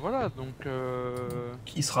 Voilà, donc.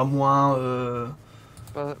 Qui sera moins.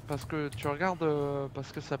 Parce que tu regardes,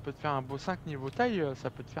 parce que ça peut te faire un beau 5 niveau taille,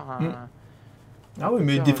 ça peut te faire un. Ah oui,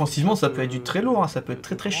 mais défensivement, ça peut être du très lourd, hein, ça peut être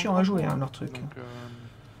très très chiant à jouer, hein, leur truc. Donc,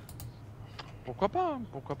 pourquoi pas, hein,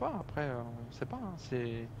 pourquoi pas. Après, on sait pas. Hein,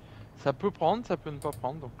 ça peut prendre, ça peut ne pas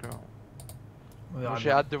prendre. Donc,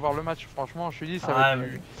 j'ai hâte de voir le match. Franchement, je te dis, ça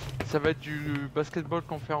va être du basketball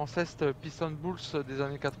conférence Est Piston Bulls des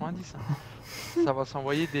années 90. Hein. Ça va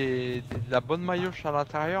s'envoyer de la bonne maillotche à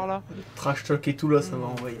l'intérieur là. Le trash talk et tout là, ça va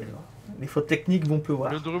envoyer. Là. Les fautes techniques vont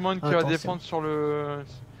pleuvoir. Le Drummond qui va défendre sur le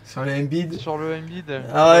Embiid. Sur le Embiid.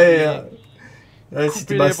 Ah ouais.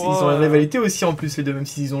 Ils ont une rivalité aussi en plus les deux, même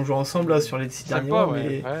s'ils ont joué ensemble là sur les 6 derniers mois.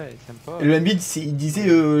 Mais... Et le Embiid, il disait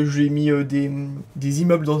je lui ai mis des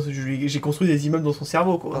immeubles j'ai construit des immeubles dans son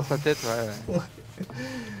cerveau quoi. Dans sa tête, ouais.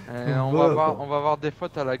 On va voir des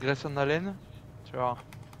fautes à la Grayson Allen, tu vois.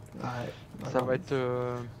 Ouais, ça va être.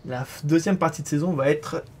 La deuxième partie de saison va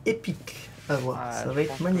être épique à voir. Ça va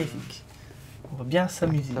être magnifique. On va bien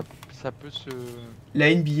s'amuser. Ça peut se.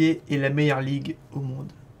 La NBA est la meilleure ligue au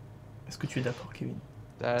monde. Est-ce que tu es d'accord, Kevin?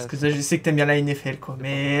 Parce que je sais que t'aimes bien la NFL, quoi.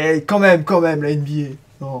 Mais quand même, la NBA.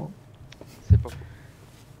 Non. C'est pas faux.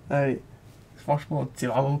 Allez. Franchement, c'est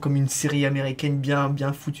vraiment comme une série américaine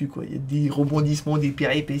bien foutue, quoi. Il y a des rebondissements, des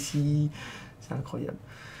péripéties. C'est incroyable.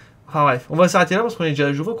 Enfin bref, on va s'arrêter là parce qu'on est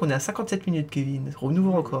déjà. Je vois qu'on est à 57 minutes, Kevin.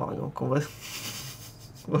 Nouveau record. Donc on va.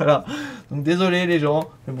 Voilà. Donc désolé les gens.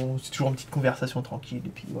 Mais bon, c'est toujours une petite conversation tranquille. Et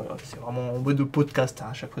puis voilà, c'est vraiment en mode de podcast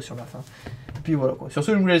hein, à chaque fois sur la fin. Et puis voilà quoi. Sur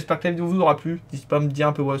ce, j'espère que la vidéo vous aura plu. N'hésitez pas à me dire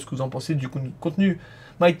un peu ce que vous en pensez du contenu.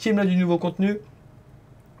 MyTeam là, du nouveau contenu.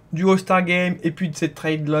 Du All-Star Game. Et puis de cette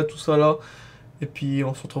trade là, tout ça là. Et puis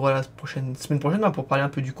on se retrouvera la semaine prochaine là, pour parler un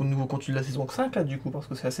peu du nouveau contenu de la saison 5 là, du coup, parce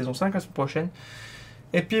que c'est la saison 5 la semaine prochaine.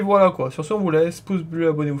 Et puis voilà quoi, sur ce on vous laisse, pouce bleu,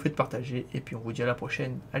 abonnez-vous, faites partager, et puis on vous dit à la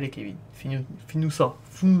prochaine. Allez Kevin, finis-nous ça.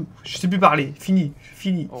 Je sais plus parler, fini.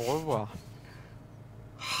 Au revoir.